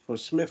chicken from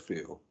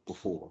Smithfield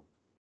before.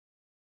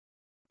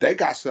 They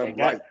got They something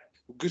got right.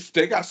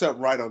 They got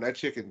something right on that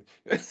chicken.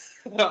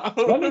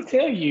 Let me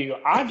tell you,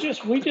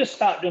 we just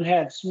stopped and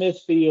had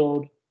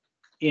Smithfield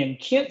in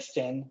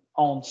Kinston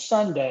on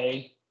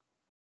Sunday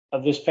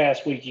of this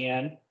past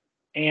weekend.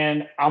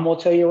 And I'm gonna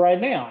tell you right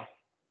now,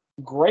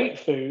 great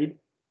food,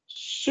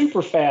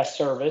 super fast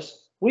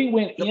service. We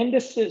went Yep, into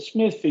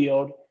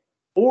Smithfield,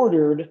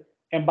 ordered,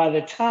 and by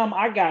the time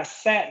I got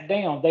sat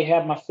down, they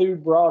had my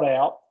food brought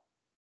out,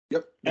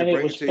 yep. They and it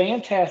bring was it to you.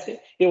 fantastic.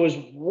 It was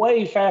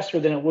way faster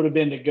than it would have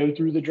been to go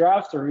through the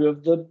drive-through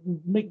of the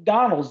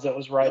McDonald's that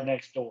was right Yep,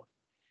 next door.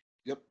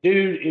 yep,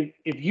 Dude,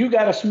 if you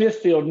got a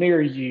Smithfield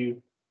near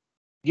you,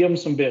 give them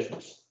some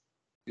business.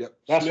 yep.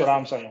 That's what Smith.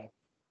 I'm saying.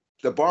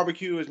 The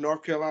barbecue is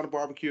North Carolina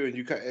barbecue,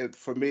 and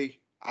for me,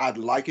 I'd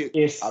like it.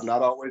 I'm It's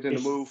not always in the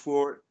it's mood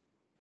for it.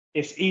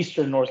 it's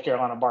Eastern North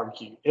Carolina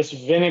barbecue. It's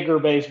vinegar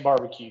based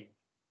barbecue.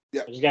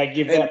 Yep, You just got to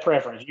give and that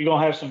preference. You're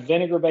gonna have some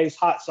vinegar based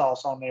hot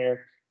sauce on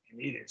there,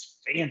 and it is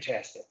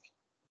fantastic.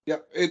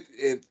 yep.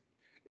 It.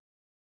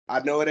 I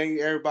know it ain't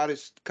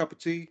everybody's cup of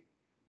tea,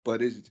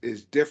 but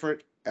it's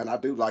different, and I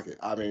do like it.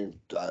 I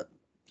mean,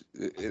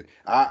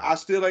 I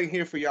still ain't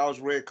here for y'all's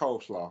red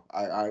coleslaw.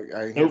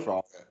 I ain't here for Nope,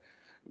 all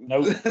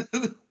nope,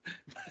 that.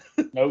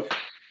 nope.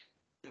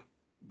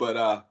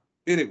 But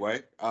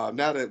anyway, now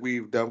that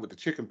we've done with the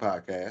chicken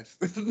podcast,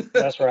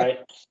 That's right.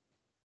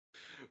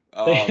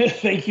 um,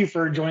 Thank you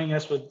for joining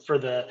us for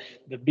the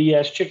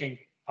BS Chicken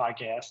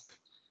podcast.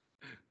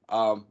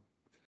 um,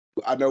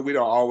 I know we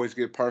don't always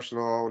get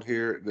personal on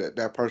here.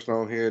 That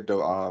personal on here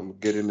to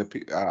get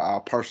into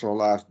our personal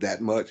lives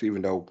that much,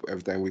 even though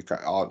everything we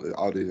got all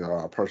these are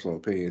our personal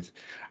opinions.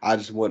 I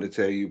just want to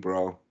tell you,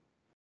 bro,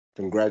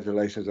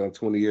 congratulations on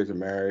 20 years of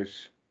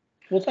marriage.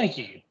 Well, thank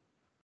you.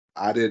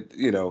 I did,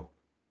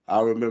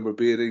 I remember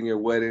being in your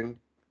wedding.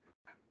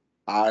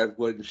 I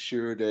wasn't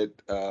sure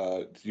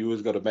that you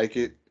was gonna make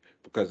it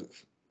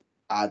because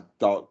I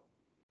thought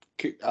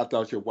I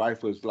thought your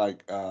wife was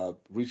like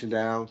reaching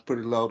down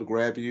pretty low to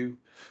grab you.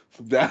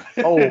 That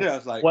I Oh,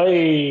 was like,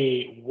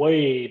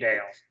 way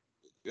down.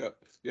 yep,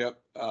 yep.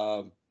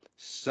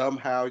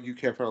 Somehow you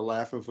kept her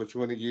laughing for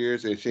 20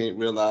 years and she didn't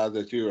realize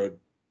that you're a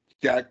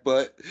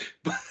jackbutt.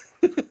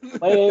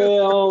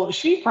 Well,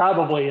 she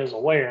probably is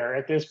aware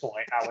at this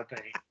point, I would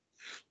think.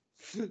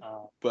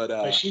 But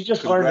But she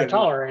just learned to congratulations.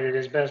 tolerate it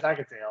as best I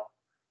could tell.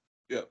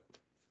 Yep.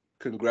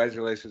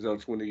 Congratulations on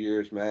 20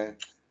 years, man.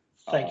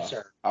 Thank you,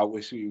 sir. I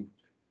wish you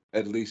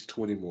at least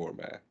 20 more,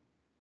 man.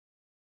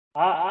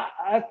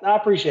 I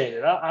appreciate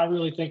it. I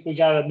really think we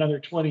got another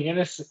 20 in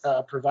us,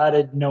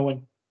 provided no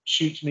one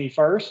shoots me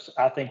first.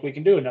 I think we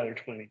can do another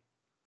 20.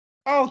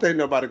 I don't think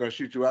nobody gonna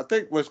shoot you. I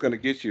think what's gonna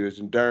get you is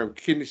some darn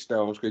kidney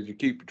stones because you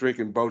keep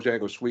drinking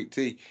Bojangles sweet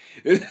tea.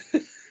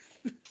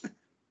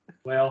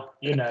 Well,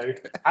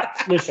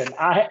 listen,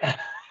 I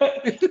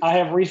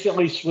have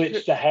recently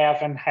switched to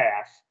half and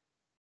half,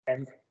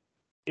 and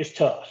it's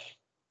tough.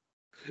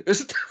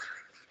 It's-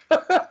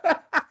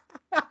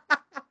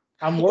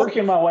 I'm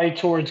working my way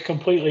towards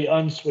completely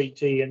unsweet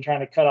tea and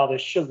trying to cut all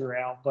this sugar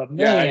out. But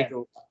yeah, I ain't man,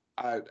 go.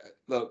 I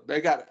look.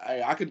 They got.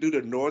 I can do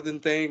the northern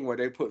thing where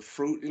they put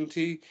fruit in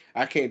tea.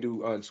 I can't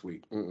do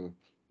unsweet. Mm-mm.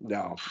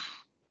 No.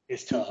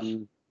 it's tough.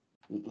 Mm-mm.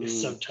 It's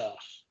so Mm-mm.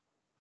 tough.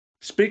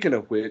 Speaking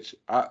of which,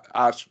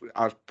 I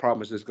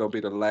promise this is gonna be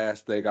the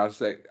last thing I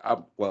say.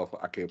 Well,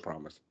 I can't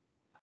promise.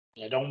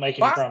 Yeah, don't make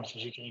any Why?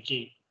 promises you can't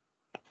keep.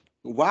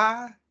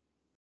 Why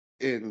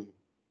in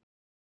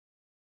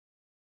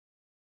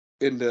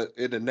in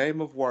the name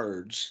of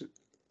words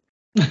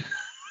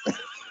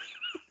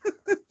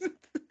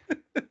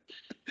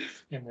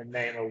In the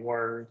name of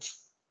words.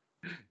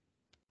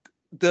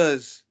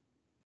 does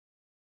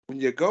when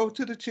you go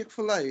to the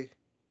Chick-fil-A,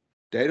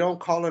 they don't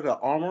call it an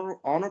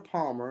honor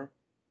Palmer.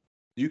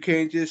 You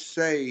can't just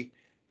say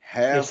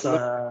have It's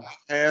look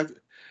have.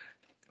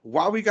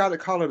 Why we gotta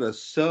call it a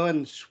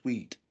Sun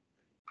Suite?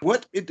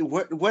 What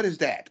is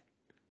that?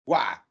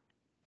 Why?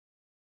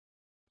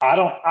 I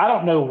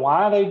don't know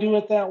why they do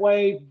it that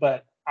way,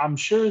 but I'm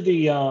sure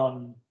the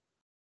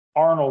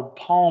Arnold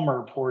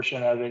Palmer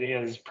portion of it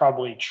is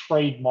probably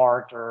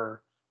trademarked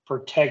or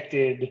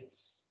protected,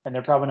 and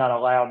they're probably not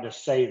allowed to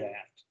say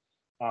that.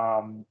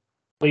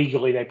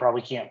 Legally, they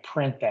probably can't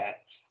print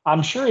that.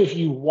 I'm sure if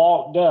you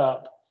walked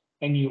up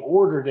and you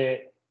ordered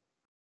it,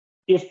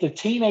 if the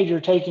teenager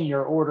taking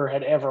your order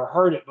had ever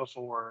heard it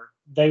before,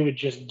 they would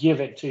just give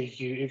it to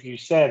you if you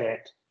said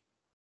it.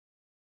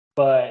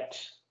 But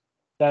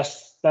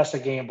that's a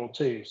gamble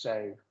too.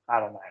 So I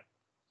don't know.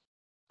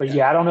 But Yeah.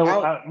 yeah, I don't know.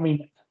 I I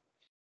mean,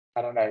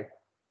 I don't know.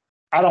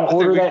 I don't I think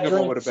order we can that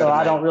come up with drink, a so better I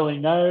name. don't really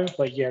know.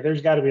 But yeah,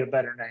 there's got to be a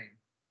better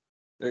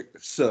name.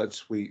 Sun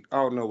Suite. I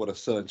don't know what a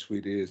Sun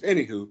Suite is.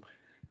 Anywho,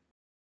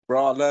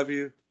 bro, I love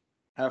you.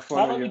 Have fun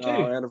I on love you your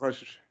too.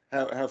 anniversary.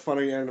 Have fun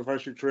on your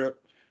anniversary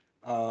trip.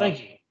 Uh,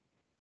 Thank you.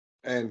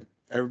 and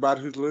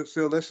everybody who's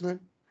still listening,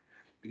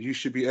 you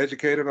should be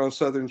educated on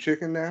Southern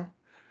chicken now.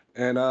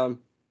 And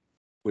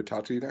we'll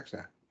talk to you next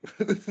time.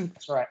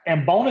 That's right.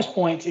 And bonus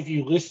points if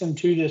you listen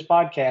to this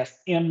podcast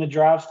in the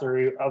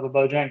drive-through of a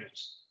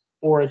Bojangles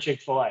or a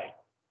Chick-fil-A.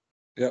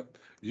 Yep.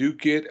 You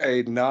get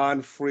a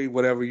non-free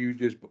whatever you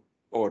just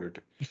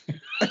ordered.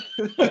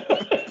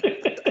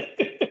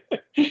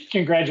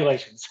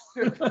 Congratulations.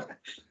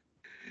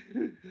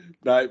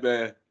 Night,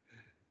 man.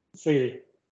 See you.